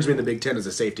 which concerns me in the Big Ten as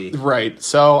a safety. right.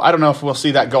 So I don't know if we'll see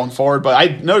that going forward, but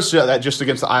I noticed that just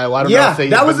against Iowa. I don't know Yeah, if they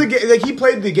that was the game. Like he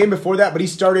played the game before that, but he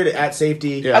started at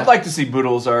safety. Yeah. I'd like to see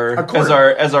Boodle as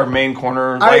corner. our main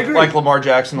corner, I agree. like Lamar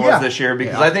Jackson was Yeah. this year,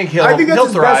 because Yeah. I think he'll I think that's he'll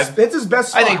his thrive. best. That's his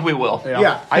best. I Spot. think we will.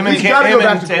 Yeah, Him and he's got to go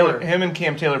back to Taylor, corner. him and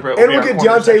Cam Taylor. And we'll get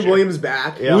Deontay Williams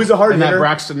back, who's a hard and hitter. that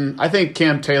Braxton. I think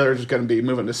Cam Taylor is going to be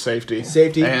moving to safety.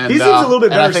 Safety. And, He seems a little bit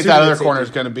and better I think suited that at other safety. corner is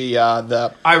going to be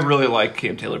the. I really like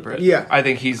Cam Taylor Britt. Yeah. I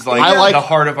think he's I like the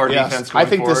heart of our yes. defense. I Going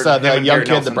think this forward. Him the and young Garrett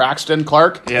kid, Nelson. the Braxton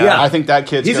Clark. Yeah. I think that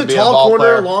kid's He's going a to be a tall ball corner,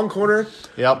 player. long corner.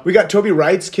 Yep. We got Toby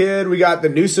Wright's kid. We got the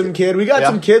Newsom kid. We got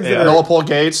some kids that are. Noah Pole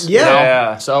Gates. Yeah.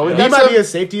 Yeah. So we've He got might some, be a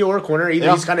safety or a corner. Either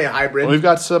Yeah. he's kind of a hybrid. we've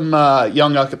got some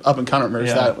young up and comers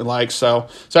Yeah. that we like. So,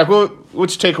 Zach,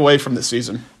 what's your takeaway from the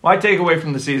season? My takeaway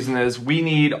from the season is we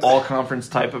need all conference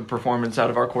type of performance out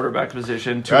of our quarterback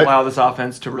position to Right. allow this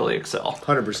offense to really excel.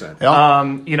 100%. Yeah.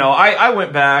 I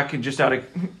went back and just out of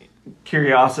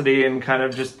curiosity and kind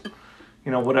of just,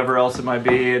 whatever else it might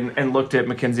be, and looked at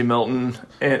Mackenzie Milton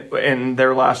in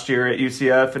their last year at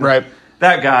UCF. And Right.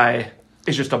 that guy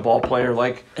is just a ball player.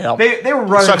 Like, Yeah. they were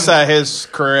running. Sucks that his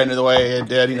career ended the way it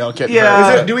did. Getting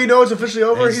Yeah. hurt. Do we know it's officially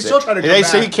over? He's still trying to come They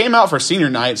back. say he came out for senior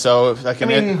night, so if I I can.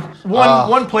 mean,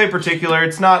 one play in particular,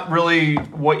 it's not really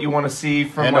what you want to see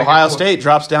from and like, Ohio State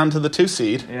drops down to the 2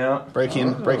 seed. Yeah. Breaking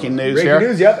news Breaking here.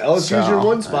 news, yep. LSU's your So,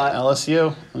 one spot.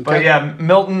 LSU. Okay. But yeah,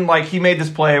 Milton, he made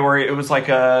this play where it was like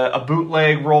a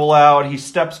bootleg rollout. He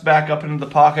steps back up into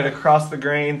the pocket across the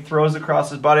grain, throws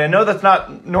across his body. I know that's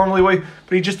not normally way,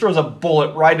 but he just throws a bullet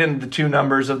right into the two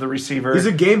numbers of the receiver. He's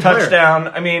a game player.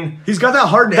 touchdown. I mean, He's got that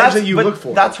hard edge that you but look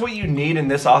for. That's what you need in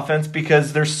this offense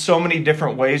because there's so many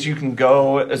different ways you can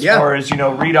go as Yeah. far as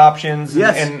read options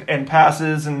Yes. and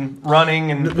passes and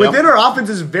running and Within our offense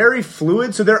is very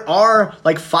fluid, so there are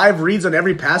 5 reads on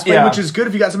every pass play, Yeah. which is good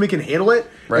if you got somebody who can handle it.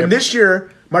 Right. And this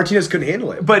year, Martinez couldn't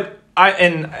handle it. But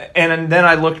and then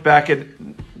I looked back at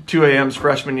 2 a.m.'s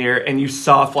freshman year, and you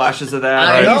saw flashes of that.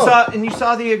 I and know. you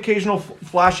saw the occasional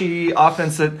flashy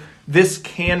offense that this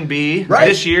can be Right.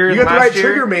 this year. You and got the last right year,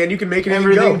 trigger man, you can make it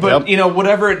everything. go. But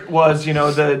whatever it was,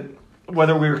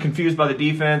 whether we were confused by the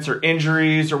defense or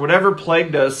injuries or whatever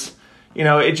plagued us,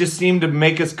 it just seemed to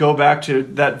make us go back to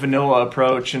that vanilla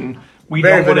approach and. We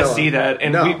Very don't want to vanilla. see that,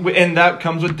 and No. and that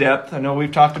comes with depth. I know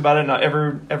we've talked about it. Not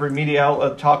every media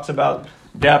outlet talks about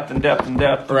depth and depth and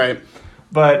depth. Right.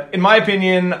 But in my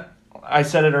opinion, I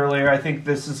said it earlier, I think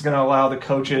this is going to allow the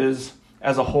coaches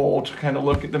as a whole to kind of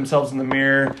look at themselves in the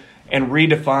mirror and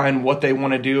redefine what they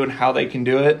want to do and how they can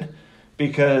do it.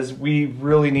 Because we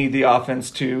really need the offense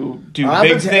to do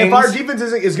big things. If our defense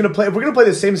is going to play, if we're going to play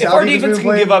the same If style our defense defense we've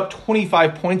can been give playing, up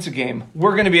 25 points a game,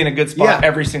 we're going to be in a good spot Yeah.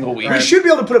 every single week. we should be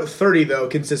able to put up 30 though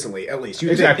consistently at least. You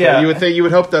would Exactly. Yeah. You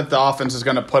would hope that the offense is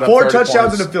going to put up 4 30 touchdowns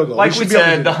points. and a field goal. Like should we be able to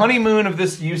said, do the that. honeymoon of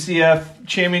this UCF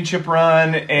championship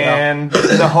run and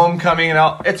the homecoming and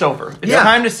all, it's over. It's Yeah.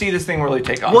 time to see this thing really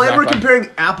take off. Well, and we're Exactly. comparing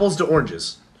apples to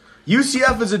oranges.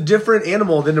 UCF is a different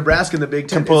animal than Nebraska in the Big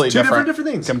Ten. Completely it's two different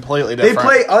things. Completely different. They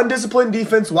play undisciplined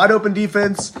defense, wide open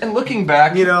defense. And looking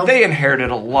back, they inherited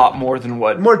a lot more than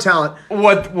more talent.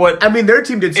 What I mean, their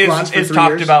team did squats for 3 years. It's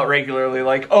talked about regularly.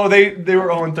 Like, they were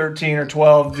 0-13 or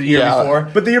 12 the year before.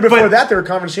 But the year before that, they were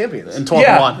conference champions. And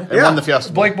 12-1. And won the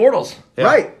Fiesta Bowl. Blake Bortles. Yeah.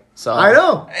 Right. So I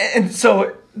know. And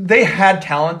so they had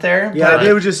talent there. Yeah,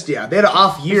 they were just they had an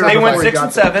off year. They went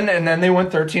 6-7, and then they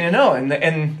went 13-0,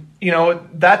 and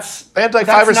that's they had like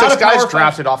 5 or 6 guys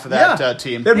drafted off of that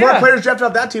team. They had more players drafted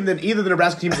off that team than either of the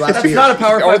Nebraska teams last 2 years. It's not a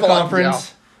Power 5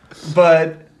 conference,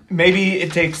 but maybe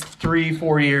it takes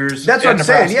 3-4 years. That's what I'm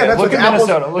saying. Yeah, that's Look what at apples.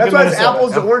 Minnesota. That's why it's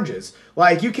apples to oranges.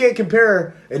 Like you can't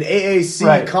compare an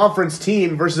AAC conference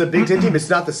team versus a Big Ten team. It's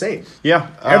not the same.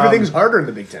 Yeah, everything's harder in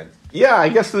the Big Ten. Yeah, I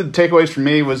guess the takeaways for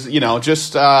me was,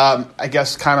 just I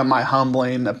guess kind of my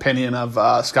humbling opinion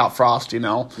of Scott Frost.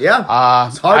 Yeah,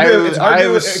 it's hard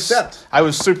to accept. I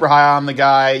was super high on the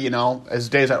guy. His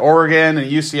days at Oregon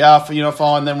and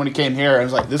UCF. And then when he came here, I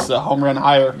was like, this is a home run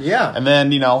hire. Yeah, and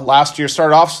then last year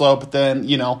started off slow, but then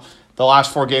the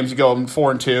last 4 games you go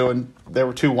 4-2 and. There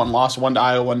were 2 1 loss, one to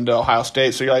Iowa, one to Ohio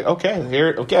State. So you're like, okay.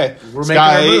 We're making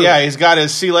our move. Yeah, he's got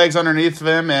his sea legs underneath of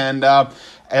him, and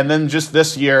then just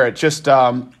this year, it just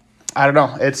I don't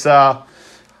know. It's I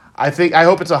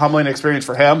hope it's a humbling experience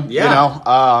for him.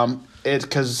 Yeah. It's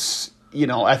because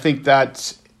I think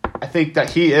that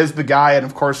he is the guy, and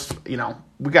of course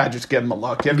we gotta just give him a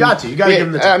look. You gotta give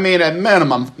him the time. I mean, at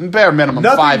bare minimum,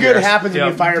 nothing 5 years. Nothing good happens when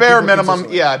you fire bare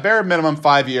people minimum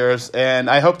 5 years, and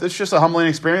I hope it's just a humbling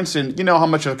experience. And you know how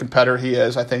much of a competitor he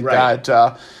is. I think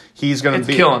that he's going to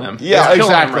be killing him. Yeah,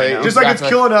 exactly. Just like it's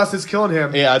killing us, it's killing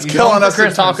him. Yeah, it's killing us to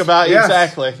talk about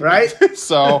exactly right.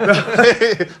 So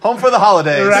home for the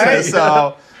holidays, right?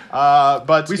 So.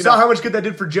 But we saw how much good that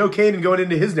did for Joe Kane and going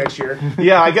into his next year.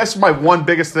 Yeah, I guess my one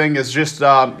biggest thing is just we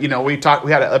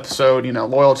had an episode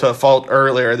loyal to a fault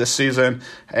earlier this season,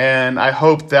 and I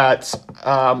hope that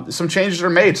some changes are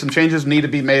made. Some changes need to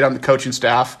be made on the coaching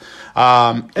staff,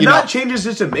 and not changes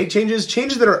just to make changes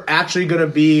that are actually going to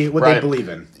be what they believe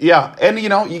in. Yeah, and you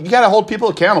got to hold people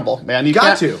accountable, man. You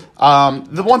got to.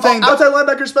 The one thing outside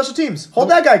linebacker, special teams, hold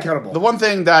that guy accountable. The one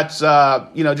thing that's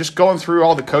just going through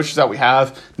all the coaches that we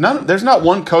have. There's not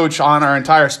one coach on our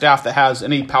entire staff that has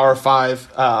any Power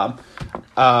 5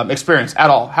 experience at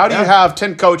all. How do you have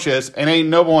 10 coaches and ain't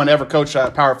no one ever coached at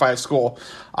a Power 5 school?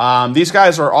 These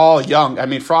guys are all young. I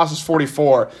mean, Frost is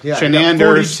 44.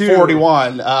 Shenander's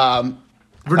 41.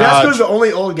 Verdasco's the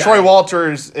only old guy. Troy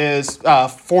Walters is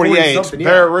 48. Yeah.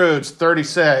 Barrett Rude's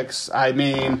 36. I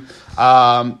mean,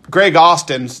 Greg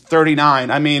Austin's 39.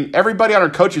 I mean, everybody on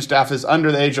our coaching staff is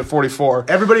under the age of 44.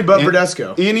 Everybody but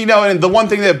Verdasco. And the one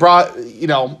thing that brought,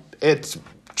 it's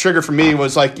trigger for me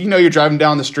was like, you're driving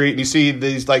down the street and you see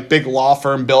these like big law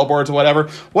firm billboards or whatever.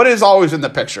 What is always in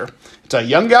the picture? It's a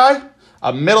young guy,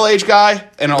 a middle-aged guy,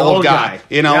 and an old guy.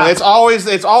 It's always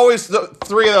the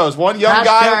 3 of those. One young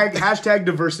guy. Hashtag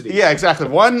diversity. Yeah, exactly.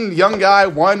 One young guy,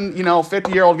 one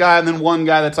 50-year-old guy, and then one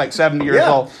guy that's like 70 years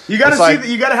old. You got to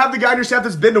you got to have the guy on your staff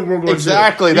that's been to World War II.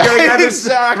 Exactly.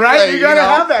 Exactly. Right. You got to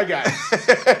have that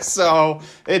guy. So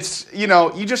it's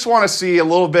you just want to see a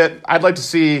little bit. I'd like to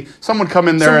see someone come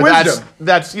in there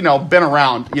that's been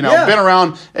around. Been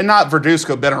around, and not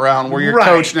Verduzco been around where you're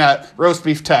coaching at Roast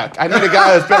Beef Tech. I need a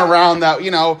guy that's been around that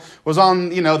was on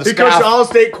the staff. He coached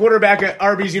All-State quarterback at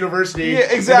Arby's University.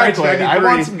 Yeah, exactly. I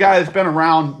want some guy that's been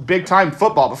around big time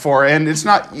football before, and it's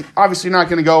not obviously not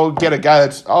going to go get a guy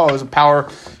that's is a power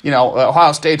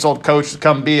Ohio State's old coach to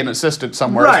come be an assistant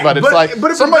somewhere. Right. But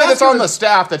it's somebody that's on the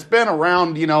staff that's been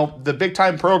around the big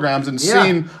time programs and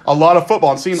seen a lot of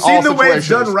football and seen all the situations. way it's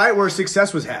done right where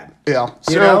success was had. Yeah.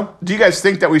 So do you guys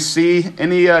think that we see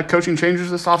any coaching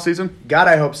changes this offseason? God,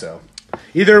 I hope so.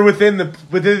 Either within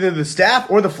the staff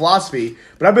or the philosophy,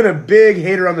 but I've been a big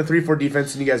hater on the 3-4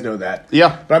 defense, and you guys know that.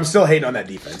 Yeah, but I'm still hating on that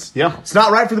defense. Yeah, it's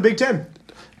not right for the Big Ten.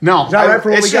 No, it's not right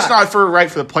for what we got. It's just not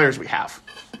right for the players we have.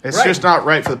 It's just not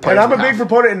right for the players. And I'm a big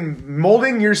proponent in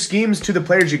molding your schemes to the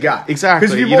players you got. Exactly.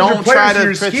 Because if you mold your players to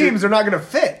your schemes, they're not going to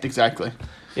fit. Exactly.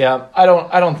 Yeah, I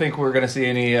don't think we're going to see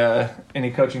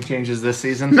any coaching changes this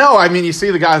season. No, I mean you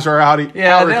see the guys are out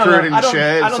recruiting and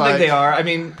shit. I don't think they are. I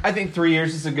mean, I think 3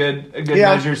 years is a good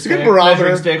measuring stick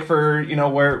for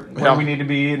where we need to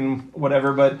be and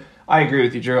whatever. But I agree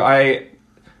with you, Drew.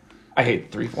 I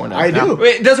hate 3-4 now. I do.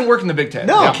 It doesn't work in the Big Ten.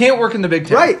 No. It can't work in the Big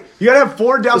Ten. Right. You got to have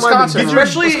 4 down Wisconsin,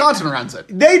 linemen. Wisconsin runs it.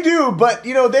 They do, but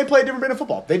they play a different brand of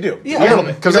football. They do. Yeah. A little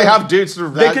bit. Because they have dudes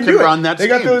that can run that scheme.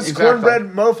 They got those cornbread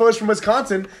mofos from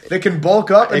Wisconsin that can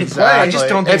bulk up and play. I just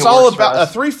don't think it's all about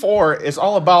a 3-4 is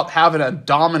all about having a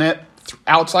dominant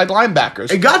outside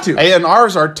linebackers. It got to. And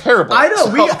ours are terrible. I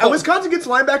know. So- Wisconsin gets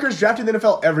linebackers drafted in the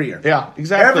NFL every year. Yeah,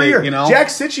 exactly. Every year. You know? Jack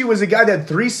Sitchy was a guy that had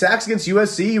 3 sacks against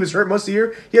USC. He was hurt most of the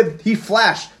year. He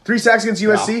flashed 3 sacks against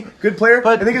USC. Good player.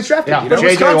 And then gets drafted. Yeah, You know, J.J.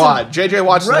 Wisconsin- Watt. J.J.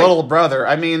 Watt's Right. little brother.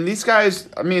 I mean, these guys,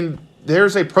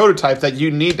 there's a prototype that you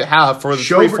need to have for the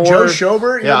Joe 3-4.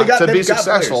 Schober, to be they've got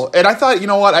successful. players. And I thought, you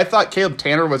know what? I thought Caleb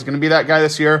Tanner was going to be that guy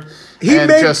this year. He And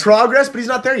made progress, but he's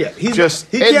not there yet. He and can't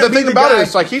the be thing the about guy. it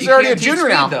is, like, he's You already a can't teach junior speed,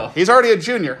 now. though. He's already a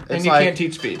junior. And It's you like, can't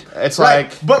teach speed. It's Right.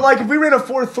 like, But like if we ran a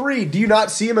 4-3, do you not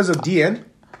see him as a DN?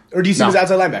 Or do you see him as No.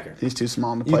 outside linebacker? he's too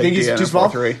small to You play think he's DN too in small?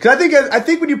 4-3. Because I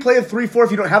think when you play a 3-4, if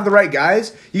you don't have the right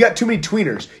guys, you got too many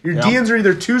tweeners. Your Yeah. DNs are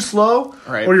either too slow,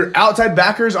 Right. or your outside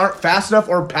backers aren't fast enough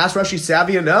or pass rushy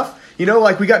savvy enough. You know,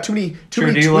 like we got too many Do you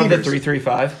tweeners. love the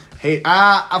 3-3-5? Hey,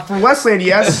 for Wesleyan,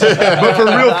 yes, but for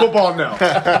real football, no.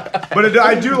 But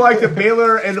I do like that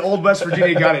Baylor and Old West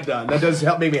Virginia got it done. That does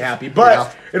help make me happy.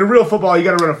 But in a real football, you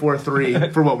got to run a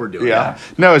 4-3 for what we're doing. Yeah.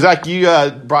 No, Zach, you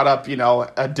brought up,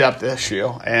 a depth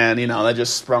issue. And, that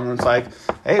just sprung. It's like,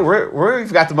 hey,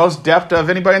 we've got the most depth of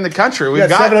anybody in the country. We've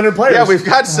got 700 players. Yeah, we've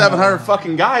got 700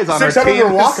 fucking guys on our 600 team.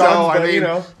 are walk-ons, So, I but, mean,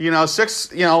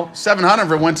 700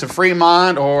 of it went to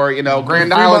Fremont or,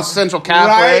 Grand Island Central Right,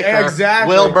 Catholic or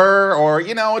exactly. Wilbur or,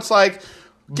 it's like...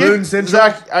 Boone Central.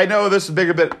 Zach, I know this has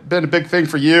been a big thing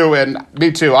for you, and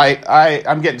me too.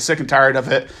 I'm getting sick and tired of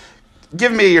it.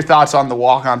 Give me your thoughts on the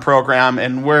walk-on program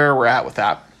and where we're at with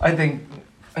that. I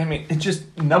mean, it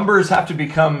just numbers have to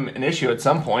become an issue at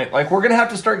some point. Like, we're going to have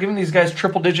to start giving these guys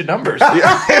triple-digit numbers.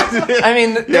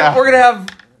 Yeah. We're going to have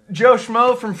Joe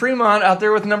Schmo from Fremont out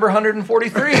there with number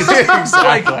 143.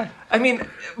 Exactly.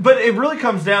 But it really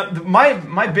comes down.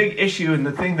 My big issue and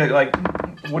the thing that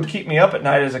would keep me up at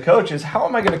night as a coach is how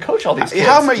am I going to coach all these kids?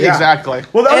 Exactly.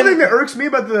 Well, the other thing that irks me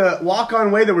about the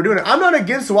walk-on way that we're doing it, I'm not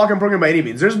against the walk-on program by any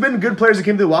means. There's been good players that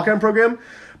came through the walk-on program,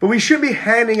 but we shouldn't be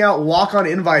handing out walk-on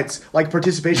invites like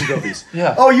participation trophies.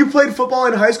 Yeah. Oh, you played football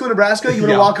in high school in Nebraska? You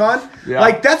want to walk on? Yeah.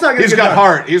 Like, that's not going to He's get got done.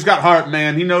 heart. He's got heart,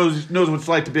 man. He knows what it's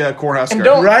like to be a courthouse And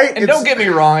guard. don't Right? don't get me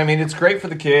wrong. It's great for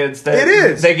the kids. That It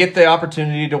is. They get the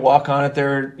opportunity to walk on at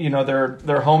their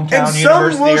hometown And some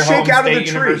university will or shake home out of state the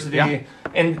tree. university. Yeah.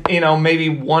 And maybe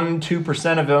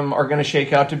 1-2% of them are going to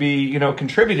shake out to be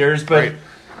contributors. But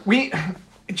Right.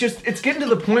 it's getting to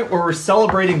the point where we're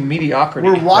celebrating mediocrity.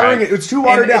 We're watering Right. it. It's too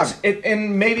watered down.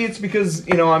 And maybe it's because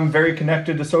I'm very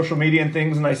connected to social media and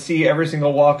things, and I see every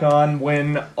single walk on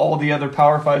when all the other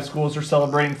Power 5 schools are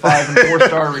celebrating 5- and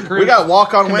 4-star recruits. We got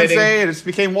walk on committing. Wednesday, and it's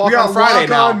became We walk got on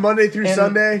Friday walk-on now. Monday through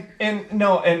Sunday. And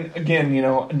again,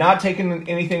 not taking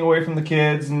anything away from the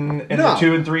kids and No. the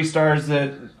 2 and 3 stars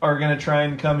that are going to try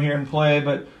and come here and play,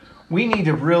 but we need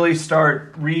to really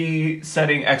start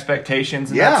resetting expectations,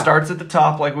 and that starts at the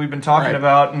top, like we've been talking Right.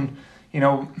 about. And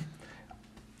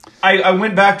I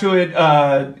went back to it.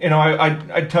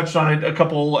 I touched on it a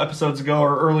couple episodes ago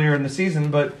or earlier in the season,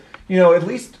 but at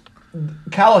least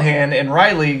Callahan and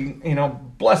Riley,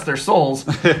 bless their souls,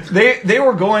 they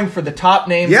were going for the top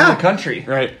names in the country,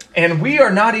 Right. And we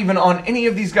are not even on any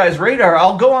of these guys' radar.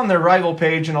 I'll go on their rival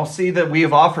page and I'll see that we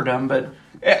have offered them, but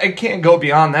it can't go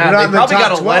beyond that. We're not They in the probably top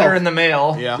got a 12. letter in the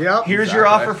mail. Yeah. Yep. Here's your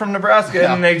Exactly. offer from Nebraska,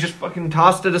 Yeah. and they just fucking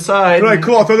tossed it aside. They're like,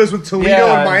 cool, I'll throw this with Toledo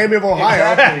and Miami of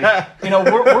Ohio. Exactly.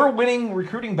 We're winning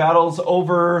recruiting battles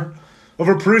over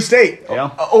Over Peru State. Yeah.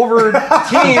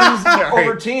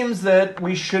 teams that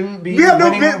we shouldn't be. We have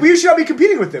winning. we should not be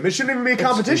competing with them. It shouldn't even be a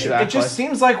competition. exactly. It just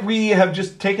seems like we have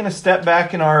just taken a step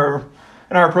back in our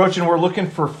approach, and we're looking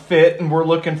for fit, and we're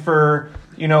looking for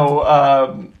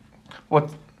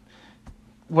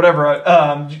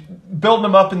building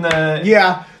them up in the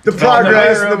Yeah, the development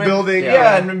progress room in the and- building.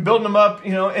 yeah, and building them up,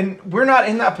 and we're not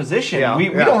in that position. Yeah. We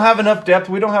don't have enough depth.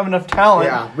 We don't have enough talent.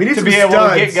 Yeah. We need to some be able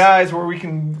studs. to get guys where we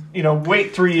can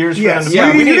wait 3 years for Yes, them to you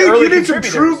play. We need, need early you need some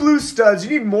contributors. true blue studs.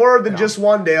 You need more than just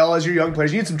Wandale as your young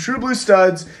players. You need some true blue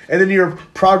studs, and then your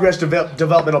progress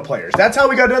developmental players. That's how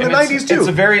we got done in the And 90s, too. It's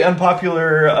a very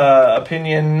unpopular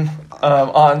opinion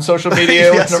on social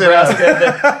media Yes, with it Nebraska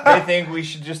that they think we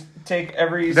should just take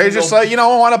every. They just want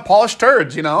to polish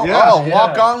turds, Yeah.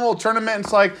 walk on little tournament.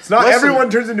 It's like not everyone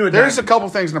turns into a There's dime. a couple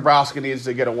things Nebraska needs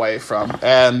to get away from,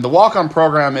 and the walk on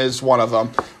program is one of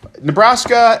them.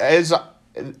 Nebraska is.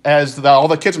 All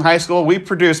the kids in high school, we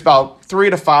produce about 3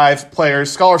 to 5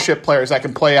 players, scholarship players that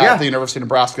can play at the University of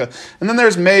Nebraska, and then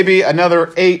there's maybe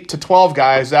another 8 to 12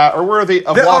 guys that are worthy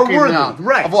of walking on,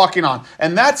 right? of walking on,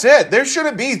 and that's it. There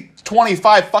shouldn't be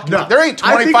 25 fucking. No. There ain't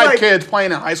I think, 25 like, kids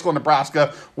playing in high school in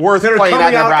Nebraska worth They're playing at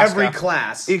coming out Nebraska. every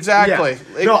class. Exactly.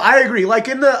 Yeah. No, I agree. Like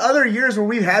in the other years where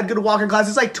we've had good walk-in class,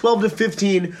 it's like 12 to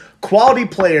 15 quality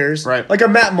players. Right. Like a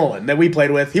Matt Mullen that we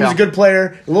played with. He was a good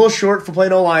player, a little short for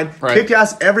playing O-line. Right. Kicked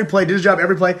ass every play, did his job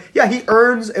every play. Yeah, he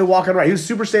earns a walk-on right. He was a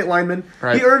super state lineman.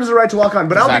 Right. He earns the right to walk on.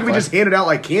 But I don't think we Exactly. just hand it out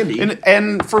like candy.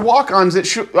 And for walk-ons, it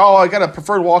should. Oh, I got a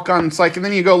preferred walk-on. It's like, and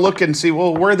then you go look and see,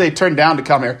 well, where they turned down to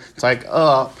come here. It's like,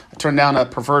 I turned down a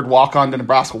preferred walk-on to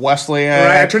Nebraska Wesleyan.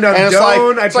 Right, I turned down and it's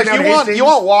Doane, I it's turned like down you Hastings.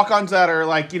 want walk-ons that are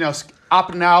like, up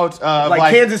and out,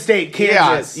 like Kansas State,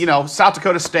 Kansas. Yeah, South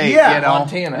Dakota State, Yeah.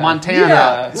 Montana,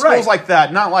 Yeah, schools right. like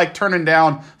that. Not like turning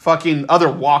down fucking other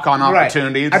walk-on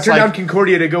opportunities. I It's turned like, down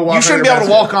Concordia to go walk on. you shouldn't be able to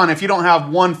Nebraska. walk on if you don't have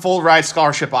one full ride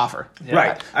scholarship offer. Yeah.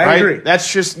 Right. I agree.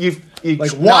 That's just you.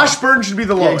 Like no. Washburn should be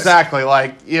the Yeah, lowest. exactly.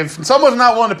 Like if someone's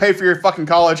not willing to pay for your fucking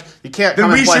college, you can't Then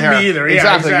come and we play shouldn't here. be either. Yeah,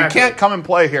 exactly. exactly. You can't come and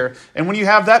play here. And when you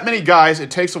have that many guys, it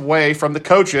takes away from the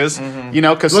coaches.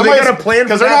 Because Well, they gotta plan for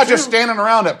because they're that not just too. standing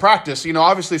around at practice.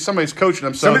 Obviously somebody's coaching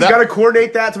them. So Somebody's got to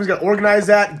coordinate that. Somebody's got to organize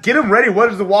that. Get them ready.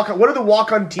 What is the walk-on? What are the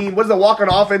walk-on team? What is the walk-on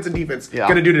offense and defense Yeah.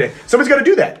 going to do today? Somebody's got to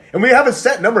do that, and we have a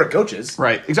set number of coaches.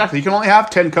 Right, exactly. You can only have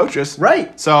 10 coaches.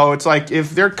 Right. So it's like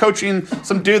if they're coaching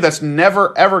some dude that's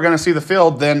never, ever going to see the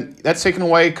field, then that's taking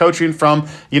away coaching from,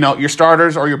 your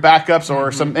starters or your backups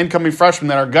or some incoming freshmen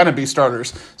that are going to be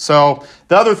starters. So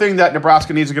the other thing that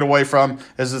Nebraska needs to get away from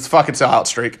is this fucking sellout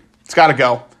streak. It's got to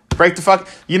go. Break the fuck.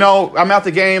 I'm at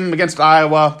the game against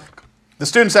Iowa. The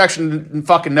student section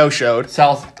fucking no-showed.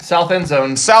 South end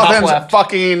zone. South top End's left.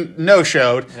 fucking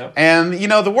no-showed. Yep. And,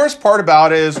 the worst part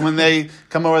about it is when they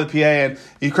come over the PA and,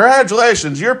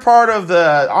 congratulations, you're part of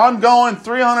the ongoing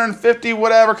 350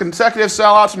 whatever consecutive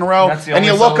sellouts in a row. That's the And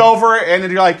you only look over it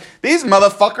and you're like, these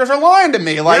motherfuckers are lying to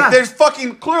me. Like, Yeah. there's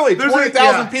fucking clearly There's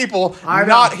 20,000 yeah. people I know.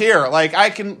 not here. Like,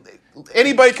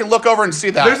 anybody can look over and see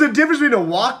that. There's a difference between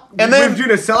And then-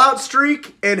 between a sellout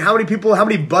streak and how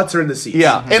many butts are in the seats.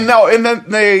 Yeah, and then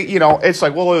they, it's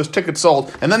like, well, it was tickets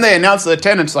sold, and then they announce the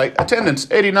attendance, like attendance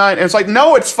 89, and it's like,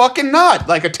 no, it's fucking not.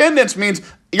 Like attendance means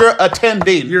you're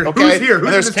attending. Okay, who's here? Who's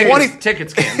and there's in the 20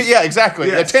 Tickets games. Yeah, exactly.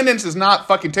 Yes. Attendance is not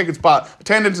fucking ticket spot.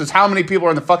 Attendance is how many people are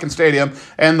in the fucking stadium,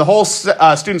 and the whole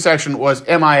student section was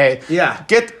MIA. Yeah.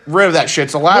 Get rid of that shit.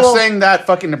 It's the last thing that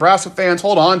fucking Nebraska fans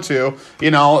hold on to. a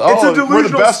We're the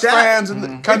delusional best stat. fans in the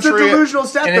country. It's a delusional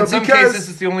stat, And though, in some because cases,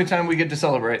 it's the only time we get to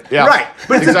celebrate. Yeah. Right,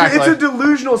 but Exactly. it's a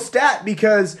delusional stat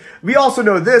because we also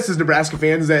know this as Nebraska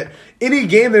fans that any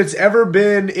game that's ever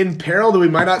been in peril that we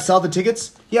might not sell out the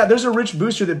tickets, there's a rich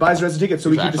booster that buys the rest of the tickets so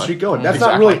we keep the streak going. That's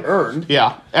not really earned.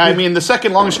 Yeah, I mean the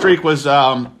second longest streak was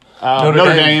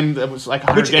Notre Dame. That was like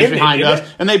 100 Which games ended, behind didn't us,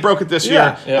 it? and they broke it this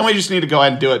Yeah. year, and we just need to go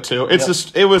ahead and do it too. It's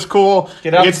just it was cool.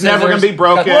 Get out It's the never going to scissors, be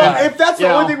broken. cut the Well, tie. if that's the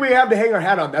Yeah. only thing we have to hang our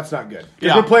hat on, that's not good.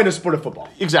 Because Yeah. we're playing a sport of football.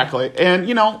 Exactly,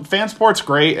 and fan sport's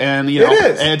great, and It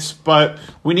is. it's but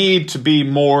we need to be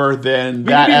more than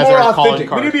We that need to as be more our calling authentic. We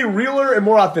card. need to be realer and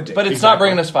more authentic. But it's Exactly. not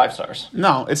bringing us 5 stars.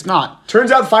 No, it's not.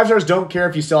 turns out the 5 stars don't care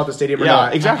if you sell at the stadium or Yeah,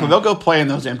 not. exactly. They'll go play in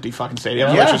those empty fucking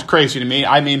stadiums, Yeah. which is crazy to me.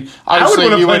 I mean, I would obviously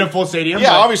want to you play in would- a full stadium.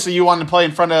 Yeah, but- obviously you want to play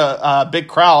in front of a big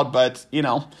crowd, but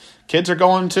kids are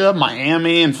going to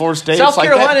Miami and Florida State. South It's like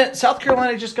that. Carolina, South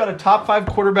Carolina just got a top 5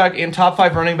 quarterback and top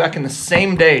 5 running back in the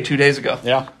same day 2 days ago.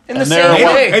 Yeah, in the And same they're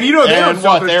And, day. and you know they don't And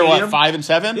sell what? their They're stadium.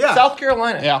 5-7. Yeah. South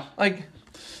Carolina. Yeah. And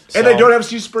So- they don't have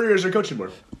Steve Spurrier as their coaching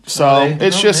board. So They-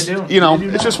 it's no, just they do.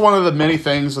 it's just one of the many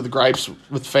things with the gripes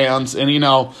with fans, and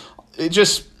it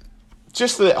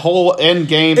just the whole end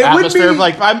game It would atmosphere. be-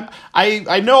 Like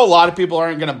I know a lot of people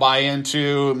aren't going to buy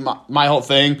into my whole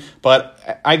thing, but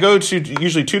I go to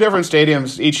usually 2 different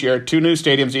stadiums each year, 2 new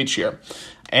stadiums each year.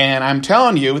 And I'm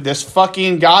telling you, this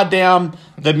fucking goddamn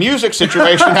the music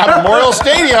situation at Memorial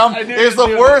Stadium knew is you'd the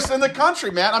do worst in the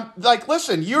country, man. I'm like,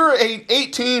 listen, you're a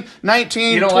 18,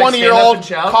 19, You don't like 20-year-old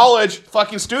stand up and shout? college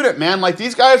fucking student, man. Like,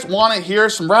 these guys want to hear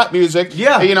some rap music.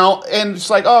 Yeah. And it's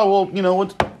like, oh, well,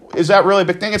 what is that really a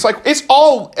big thing? It's like, it's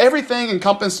all, everything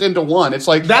encompassed into one. It's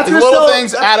like, That's the your little sell-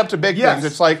 things that's- add up to big yes.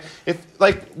 things. It's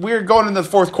like, we're going into the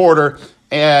fourth quarter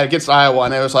against Iowa,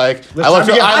 and it was like, I time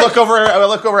to get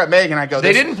look over at Megan, and I go,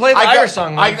 They didn't play the Irish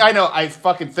song, though. I know, I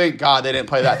fucking thank God they didn't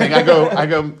play that thing. I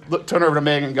go, turn over to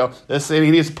Megan and go, this thing,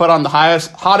 he needs to put on the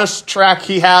hottest track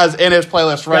he has in his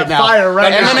playlist right That now. fire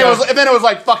right and now. then it was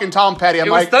like fucking Tom Petty. I'm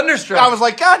It was like, Thunderstruck. I was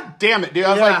like, God damn it, dude. I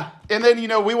was Yeah. like, and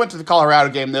then we went to the Colorado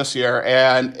game this year,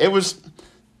 and it was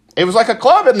like a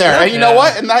club in there, and you know Yeah.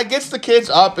 what? And that gets the kids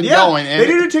up and going. And they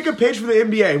need to take a page from the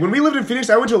NBA. When we lived in Phoenix,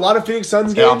 I went to a lot of Phoenix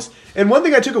Suns games, And one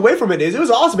thing I took away from it is it was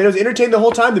awesome. Man. It was entertaining the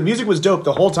whole time. The music was dope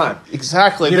the whole time.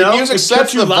 Exactly. You The know? music It sets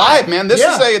kept you the live. vibe, man. This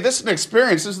Yeah. is an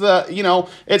experience. This is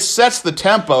it sets the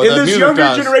tempo. In the this music younger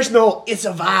does. generation, the whole "it's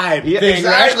a vibe" Yeah, thing,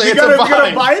 exactly. right? It's You a vibe.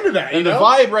 gotta buy into that. And you the know?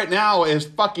 vibe right now is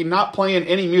fucking not playing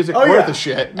any music Oh, worth yeah. a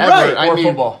shit. Right. Ever. Or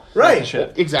football. Right. That's the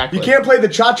shit. Exactly. You can't play the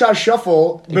cha-cha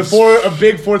shuffle before a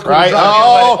big fourth quarter Right? drive.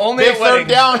 Oh, Only big at third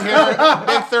weddings. down here.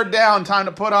 Big third down. Time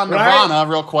to put on Right? Nirvana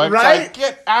real quick. Right? It's like,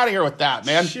 get out of here with that,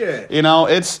 man. Shit. You know,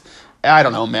 I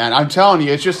don't know, man. I'm telling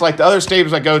you, it's just like the other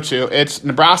stadiums I go to.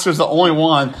 Nebraska's the only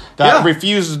one that Yeah.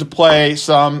 refuses to play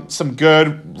some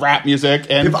good rap music.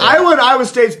 And If Iowa and Iowa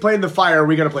State's playing the fire,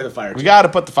 we got to play the fire. we got to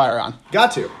put the fire on.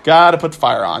 Got to. Got to put the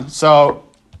fire on. So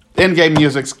in-game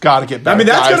music's got to get better. I mean,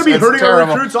 that's guys. going to be It's hurting our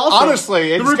terrible. recruits also. Honestly,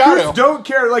 the it's got recruits to. don't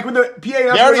care. Like when the PA They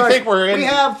already think we're in. We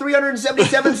have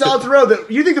 377 solids in a row.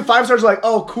 You think the 5-stars are like,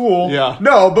 oh, cool. Yeah.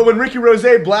 No, but when Ricky Rose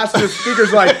blasts his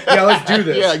speakers like, yeah, let's do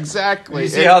this. Yeah, exactly. You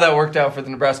see how that worked out for the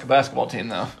Nebraska basketball team,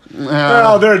 though.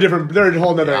 Oh, they're a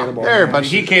whole nother animal. They're a bunch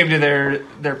He came to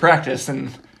their practice,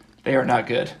 and they are not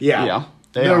good. Yeah. Yeah,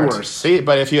 they They're are worse. See,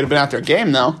 but if you'd have been at their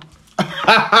game, though,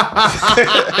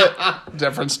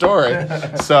 different story.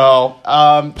 So,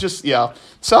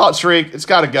 solid streak. It's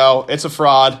got to go. It's a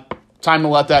fraud. Time to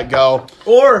let that go.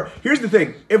 Or, here's the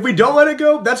thing. If we don't let it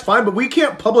go, that's fine, but we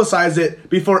can't publicize it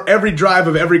before every drive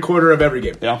of every quarter of every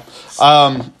game. Yeah.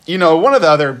 One of the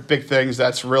other big things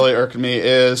that's really irking me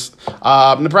is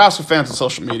Nebraska fans on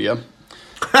social media.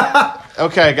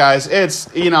 Okay, guys,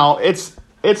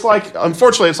 it's like,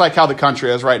 unfortunately, it's like how the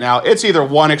country is right now. It's either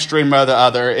one extreme or the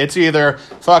other. It's either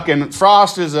fucking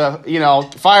Frost is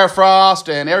fire Frost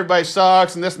and everybody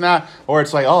sucks and this and that, or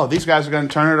it's like, oh, these guys are going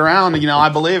to turn it around. And, I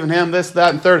believe in him, this,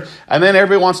 that, and third. And then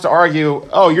everybody wants to argue,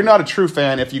 oh, you're not a true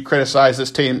fan if you criticize this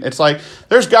team. It's like,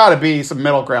 there's got to be some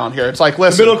middle ground here. It's like,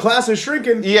 listen. Middle class is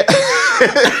shrinking. Yeah.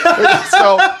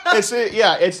 So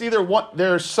it's either one.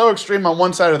 They're so extreme on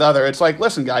one side or the other. It's like,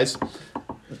 listen, guys,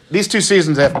 these 2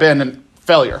 seasons have been a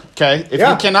failure. Okay, if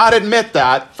you cannot admit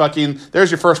that,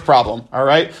 there's your first problem. All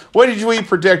right. What did we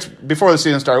predict before the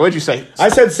season started? What did you say? I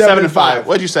said 7-5.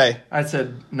 What did you say? I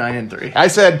said 9-3. I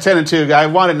said 10-2. I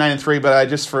wanted 9-3, but I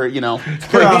just for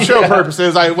show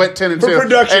purposes, I went 10-2. For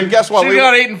production. And guess what? Should've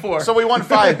got 8-4. So we won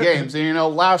 5 games. And So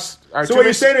 2 what you're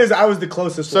weeks saying is I was the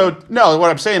closest one. So no, what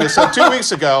I'm saying is, 2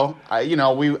 weeks ago, I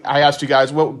asked you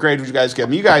guys what grade would you guys give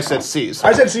me. You guys said C's.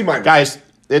 I said C-. Guys,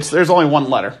 there's only one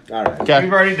letter. All right. Okay.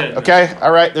 We've already done it. Okay.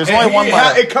 All right. There's only one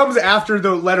letter. It comes after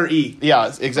the letter E. Yeah.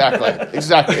 Exactly.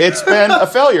 Exactly. It's been a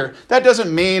failure. That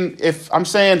doesn't mean if I'm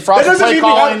saying That Frost's doesn't play mean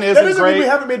calling isn't that doesn't great. mean we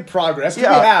haven't made progress.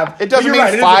 Yeah. We have. It doesn't But mean you're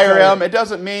right, it is a fire failure. him. It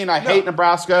doesn't mean I hate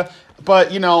Nebraska. But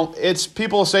it's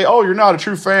people say, oh, you're not a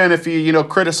true fan if you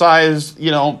criticize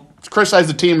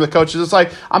the team, the coaches. It's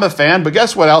like I'm a fan, but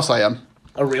guess what else I am?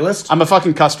 A realist? I'm a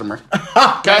fucking customer.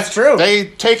 That's true. They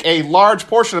take a large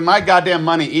portion of my goddamn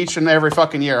money each and every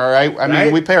fucking year, all right? I mean,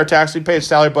 Right. we pay our tax, we pay a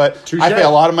salary, but Touché. I pay a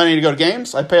lot of money to go to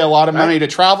games. I pay a lot of money to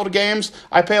travel to games.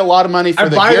 I pay a lot of money for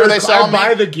the buy gear the- they sell I me.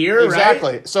 buy the gear, right?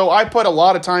 Exactly. So I put a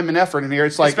lot of time and effort in here.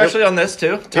 It's like Especially on this,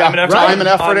 too. time and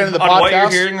effort into the on podcast. what you're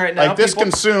hearing right now, like this people.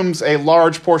 consumes a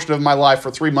large portion of my life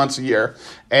for 3 months a year,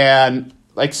 and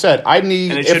like I said, I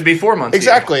need. And it should be 4 months a year.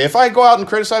 Exactly. If I go out and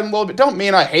criticize them a little bit, don't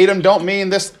mean I hate them. Don't mean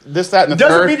this, that, and the Doesn't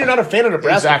third. mean you're not a fan of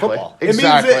Nebraska Exactly. football.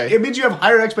 Exactly. It means you have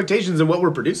higher expectations than what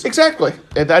we're producing. Exactly.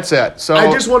 That's it. So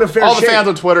I just want a fair all the shake. fans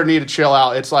on Twitter need to chill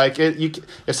out. It's like if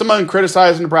someone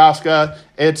criticizes Nebraska,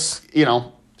 it's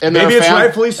and they're Maybe a it's fan,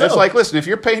 rightfully so. It's like, listen, if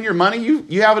you're paying your money,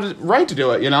 you have a right to do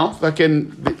it.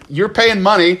 You're paying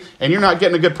money and you're not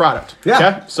getting a good product. Yeah.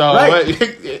 Okay? So Right.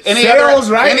 any Sales,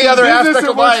 other right? any other Business aspect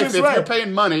that of works life, this if way. you're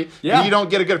paying money Yeah. and you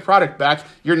don't get a good product back,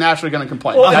 you're naturally going to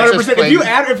complain. Well, That's 100%. just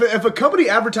plain- If a company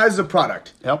advertises a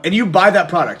product Yep. and you buy that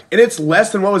product and it's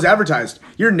less than what was advertised,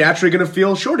 you're naturally going to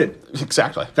feel shorted.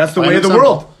 Exactly. That's the Plain way and of the simple.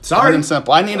 world. Sorry. Plain and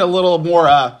simple. I need a little more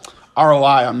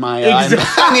ROI on my.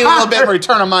 I need a little bit of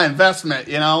return on my investment.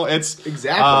 It's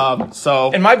Exactly.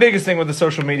 So And my biggest thing with the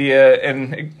social media,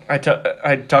 and I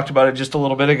talked about it just a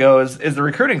little bit ago, is the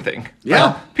recruiting thing.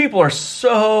 Yeah. People are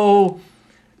so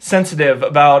sensitive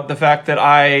about the fact that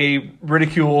I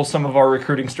ridicule some of our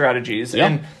recruiting strategies. Yeah.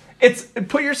 And it's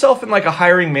put yourself in like a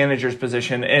hiring manager's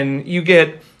position, and you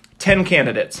get 10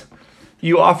 candidates.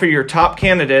 You offer your top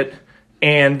candidate,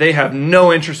 and they have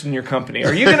no interest in your company.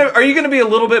 Are you gonna be a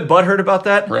little bit butthurt about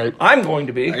that? Right. I'm going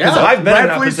to be, because Yeah, I've been in that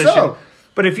rightfully position. so.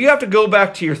 But if you have to go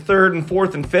back to your third and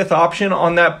fourth and fifth option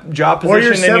on that job Or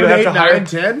position, your and you 7, have 8, to hire 9,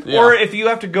 10. or Yeah. if you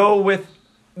have to go with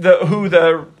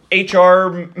the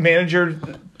HR manager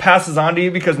passes on to you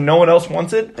because no one else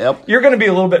wants it, Yep. you're going to be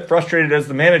a little bit frustrated as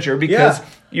the manager because Yeah.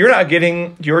 you're not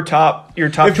getting your top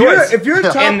If choice. you're a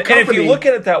top and if company, you look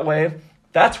at it that way,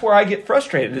 that's where I get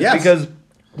frustrated. Is Yes. because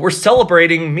we're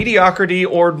celebrating mediocrity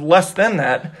or less than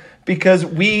that because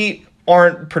we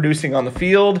aren't producing on the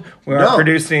field. We aren't No.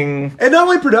 producing. And not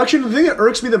only production, the thing that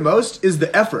irks me the most is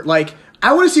the effort. Like,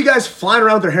 I want to see guys flying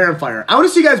around with their hair on fire. I want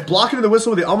to see guys blocking to the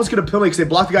whistle where they almost get a penalty because they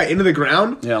blocked the guy into the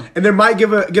ground. Yeah. And they might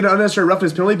get an unnecessary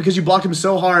roughness penalty because you blocked him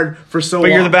so hard for so long.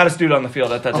 But you're the baddest dude on the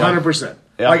field at that time. 100%.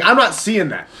 Yeah. Like, I'm not seeing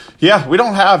that. Yeah, we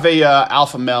don't have a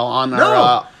alpha male on No.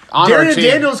 our on our Darian team.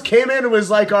 Daniels came in and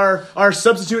was like our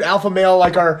substitute alpha male,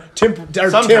 like our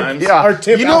Sometimes. Yeah, our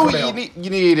Tim you know alpha what male. you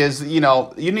need is you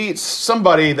need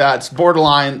somebody that's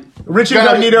borderline. Richie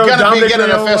gonna be Cognito, getting a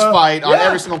Dominic fist Raiola. fight on Yeah.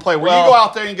 every single play. Where Well- you go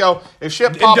out there and go, if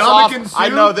shit pops off, Dominic I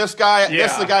Sue? know this guy.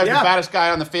 This is the guy who's Yeah. the baddest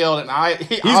guy on the field, and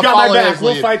He's got my back.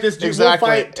 We'll fight this dude. We'll Exactly.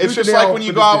 fight tooth It's just and like nail when you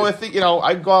for go this out with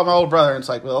I go out with my older brother, and it's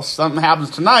like, well, if something happens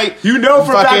tonight, You know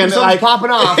for a fact fucking, when something's popping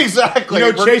off. Exactly.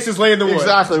 You know Chase is laying the wood.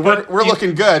 Exactly. We're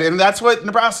looking good, and that's what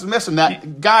Nebraska's missing.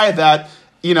 That guy that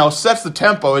sets the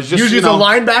tempo is just Usually it's a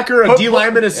linebacker, a Put- D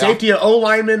lineman, a safety, an O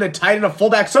lineman, a tight end, a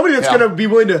fullback. Somebody that's Yeah. going to be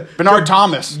willing to. Bernard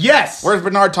Thomas. Yes. Where's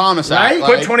Bernard Thomas at? Right?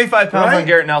 Like, Put 25 pounds on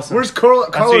Garrett Nelson. Where's Carlos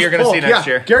That's what you're going to Polk? see next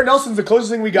Yeah. year. Garrett Nelson's the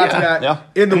closest thing we got to that Yeah.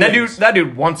 in the And wings. that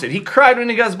dude wants it. He cried when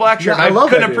he got his black shirt. Yeah, I I love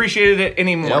couldn't that dude. appreciate it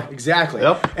anymore. Yep. Exactly.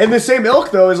 Yep. And the same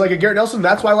ilk, though, is like a Garrett Nelson.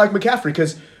 That's why I like McCaffrey,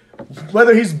 because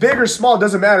whether he's big or small, it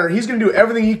doesn't matter. He's going to do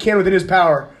everything he can within his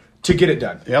power to get it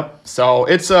done. Yep. So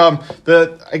it's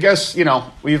I guess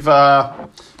we've done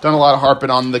a lot of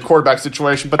harping on the quarterback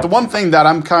situation, but the one thing that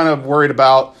I'm kind of worried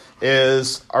about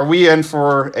is, are we in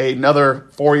for another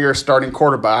 4-year starting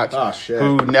quarterback Oh, shit.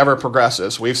 who never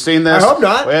progresses? We've seen this. I hope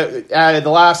not. The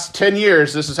last 10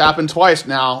 years, this has happened twice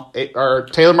now. Or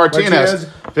Taylor Martinez, Martinez.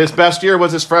 his best year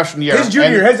was his freshman year. His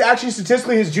junior, And- actually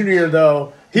statistically his junior year,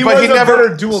 though, he but was he a never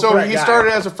better dual so threat he guy.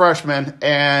 started as a freshman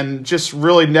and just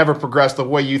really never progressed the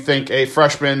way you think a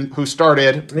freshman who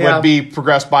started Yeah. would be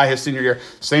progressed by his senior year.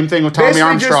 Same thing with Tommy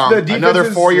Basically just Armstrong, the defenses, another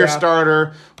 4-year yeah.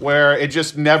 starter where it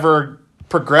just never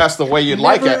progressed the way you'd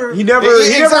like it. He never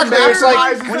Exactly. It's like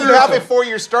maximized when his you have a potential.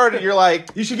 4-year starter, you're like,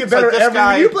 You should get it's like better this every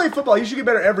guy- when you play football, you should get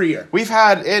better every year. We've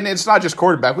had, and it's not just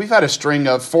quarterback, we've had a string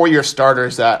of 4-year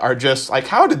starters that are just like,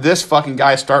 how did this fucking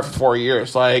guy start for 4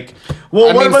 years? Like,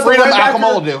 Well, what about the Freedom linebacker?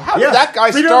 Akamolu. How Yeah, did that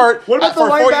guy Freedom- start what about for the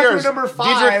 4 linebacker years? number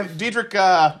 5? Diedrich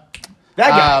That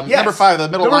guy, yes. number 5, the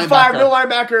middle number 5, linebacker. middle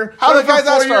linebacker. How did started guys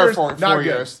that 4 start years, for not 4 good.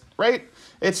 years? Right?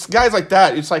 It's guys like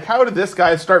that. It's like, how did this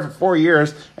guy start for 4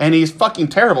 years and he's fucking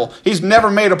terrible? He's never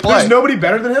made a play. There's nobody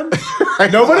better than him.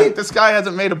 Right? Nobody. Like, this guy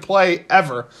hasn't made a play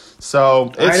ever.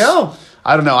 So it's, I know.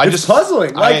 I don't know. It's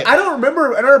puzzling. Like I don't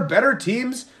remember in our better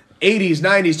teams, 80s,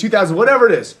 90s, 2000, whatever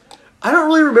it is. I don't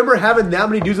really remember having that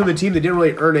many dudes on the team that didn't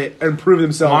really earn it and prove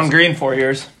themselves. Mon Green 4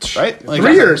 years. right? Like,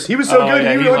 3 years. He was so Oh, good.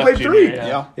 yeah, he he only left played 3. junior,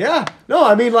 Yeah. Yeah. No,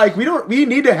 I mean, like we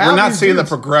need to have. We're not these seeing the dudes.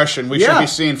 progression we should Yeah. be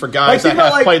seeing for Like, guys think that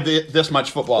have about, like- played this much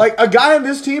football. Like a guy on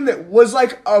this team that was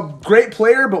like a great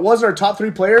player, but wasn't our top 3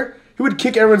 player. He would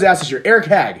kick everyone's ass this year. Eric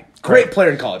Hagg, great Right.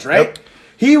 player in college, right? Yep.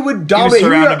 He would He was dominate.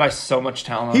 surrounded by so much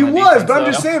talent. He on that was, defense, but I'm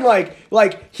though. just saying,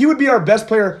 like he would be our best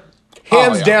player,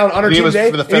 hands yeah. down, on our He team was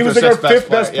today. for the And he fifth was or like our sixth best 5th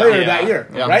best player. player Yeah. that year,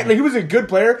 Yeah. right? Like he was a good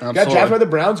player. Got Absolutely. drafted by the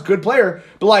Browns, good player.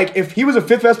 But like if he was a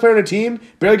 5th best player on a team,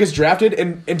 barely gets drafted,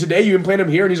 and today you implant him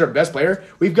here and he's our best player,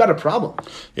 we've got a problem.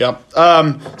 Yeah.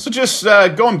 So just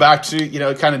going back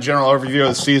to kind of general overview of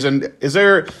the season,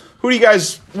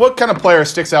 what kind of player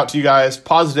sticks out to you guys,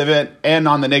 positive and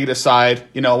on the negative side?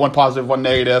 One positive, one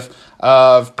negative,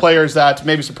 of players that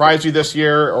maybe surprised you this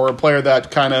year, or a player that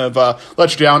kind of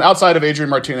let you down outside of Adrian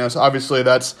Martinez. Obviously,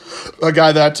 that's a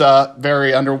guy that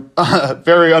very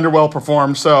underwell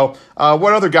performed. So,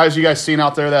 what other guys you guys seen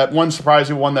out there that one surprised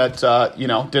you, one that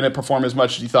didn't perform as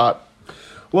much as you thought?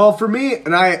 Well, for me,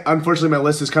 and unfortunately my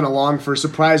list is kind of long for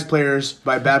surprise players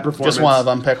by bad performance. Just one of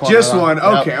them. Pick one. Just of them. one.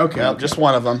 Yep. Okay, okay. Yep, just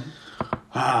one of them.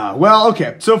 Well,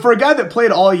 okay. So for a guy that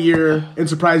played all year and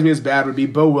surprised me as bad would be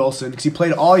Bo Wilson, because he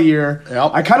played all year.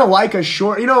 Yep. I kind of like a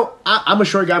short. I'm a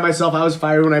short guy myself. I was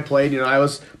fiery when I played. I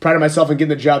was proud of myself in getting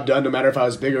the job done, no matter if I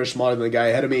was bigger or smaller than the guy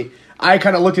ahead of me. I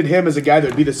kind of looked at him as a guy that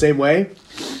would be the same way.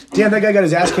 Damn, that guy got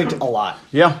his ass kicked a lot.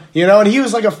 Yeah. And he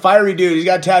was like a fiery dude. He's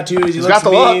got tattoos. He looks got the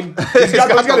mean. look. He's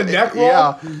got a the- neck roll,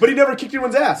 yeah. but he never kicked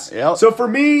anyone's ass. Yep. So for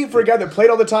me, for a guy that played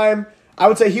all the time, I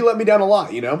would say he let me down a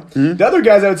lot, you know? Mm-hmm. The other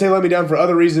guys I would say let me down for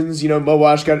other reasons. You know, Mo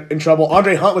Wash got in trouble.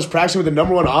 Andre Hunt was practicing with the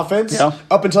number one offense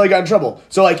up until he got in trouble.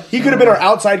 So, like, he could have been our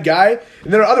outside guy.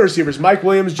 And there are other receivers. Mike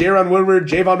Williams, J-Ron Woodward,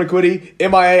 Javon McQuitty,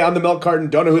 MIA on the milk carton.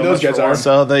 Don't know who those guys are.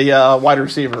 So the wide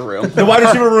receiver room. The wide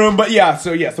receiver room. But, yeah,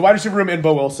 so, yes, the wide receiver room and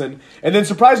Bo Wilson. And then,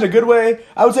 surprised in a good way,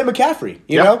 I would say McCaffrey,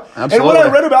 you know? Absolutely. And what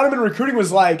I read about him in recruiting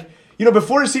was, like, you know,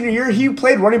 before his senior year, he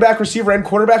played running back, receiver, and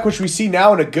quarterback, which we see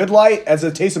now in a good light as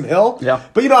a Taysom Hill. Yeah.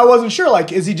 But, you know, I wasn't sure,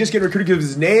 like, is he just getting recruited because of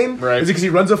his name? Right. Is it because he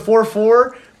runs a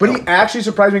 4.4? But he actually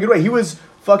surprised me in a good way. He was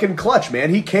fucking clutch,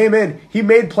 man. He came in. He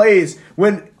made plays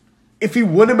when, if he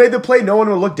wouldn't have made the play, no one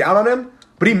would look down on him.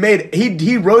 But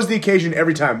he rose the occasion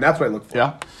every time. That's what I look for.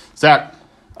 Yeah. Zach,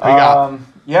 what you got?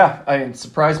 Yeah, I mean,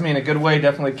 surprised me in a good way.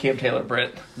 Definitely Cam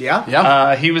Taylor-Britt. Yeah?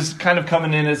 Yeah. He was kind of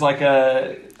coming in as like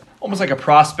almost like a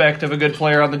prospect of a good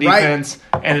player on the defense.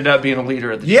 Right. Ended up being a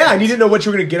leader at the defense. And you didn't know what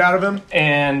you were going to get out of him.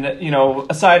 And, you know,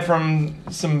 aside from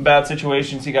some bad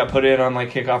situations he got put in on,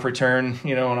 like, kickoff return,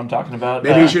 you know what I'm talking about.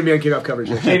 Maybe he shouldn't be on kickoff coverage.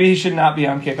 Maybe he should not be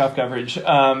on kickoff coverage.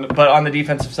 But on the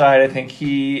defensive side, I think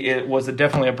it was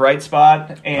definitely a bright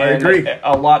spot. And I agree.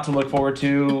 A lot to look forward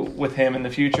to with him in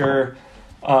the future.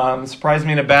 Surprised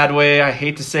me in a bad way. I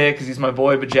hate to say it because he's my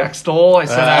boy, but Jack Stoll. I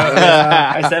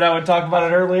said I would talk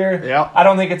about it earlier. Yeah. I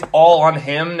don't think it's all on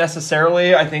him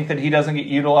necessarily. I think that he doesn't get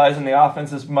utilized in the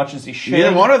offense as much as he should.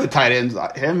 Either one of the tight ends,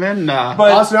 him and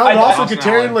but also Austin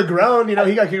Katarian Allen. Legrone, you know,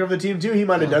 he got kicked off the team too. He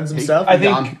might have done some stuff. I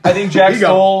think Jack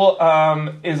Stoll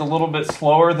is a little bit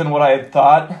slower than what I had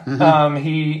thought. Mm-hmm.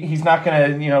 He's not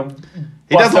going to, you know.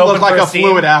 He doesn't look like a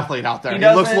fluid athlete out there. He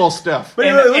looks a little stiff.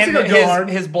 But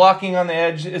his blocking on the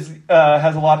edge has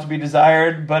a lot to be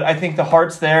desired. But I think the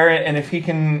heart's there, and if he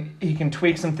can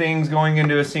tweak some things going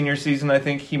into a senior season, I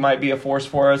think he might be a force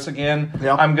for us again.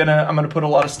 Yeah. I'm gonna put a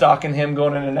lot of stock in him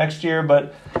going into next year.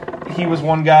 But he was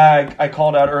one guy I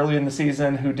called out early in the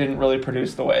season who didn't really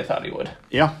produce the way I thought he would.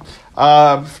 Yeah.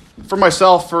 For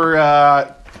myself,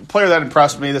 player that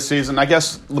impressed me this season, I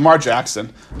guess Lamar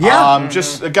Jackson. Yeah.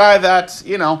 Just a guy that,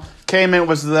 you know, came in,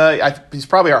 he's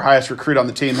probably our highest recruit on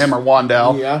the team, him or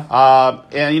Wandell. Yeah.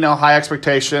 And, you know, high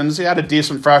expectations. He had a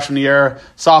decent freshman year.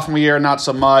 Sophomore year, not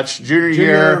so much. Junior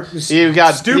year, he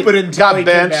got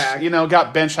benched.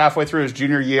 Got benched halfway through his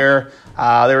junior year.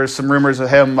 There was some rumors of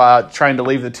him trying to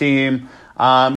leave the team.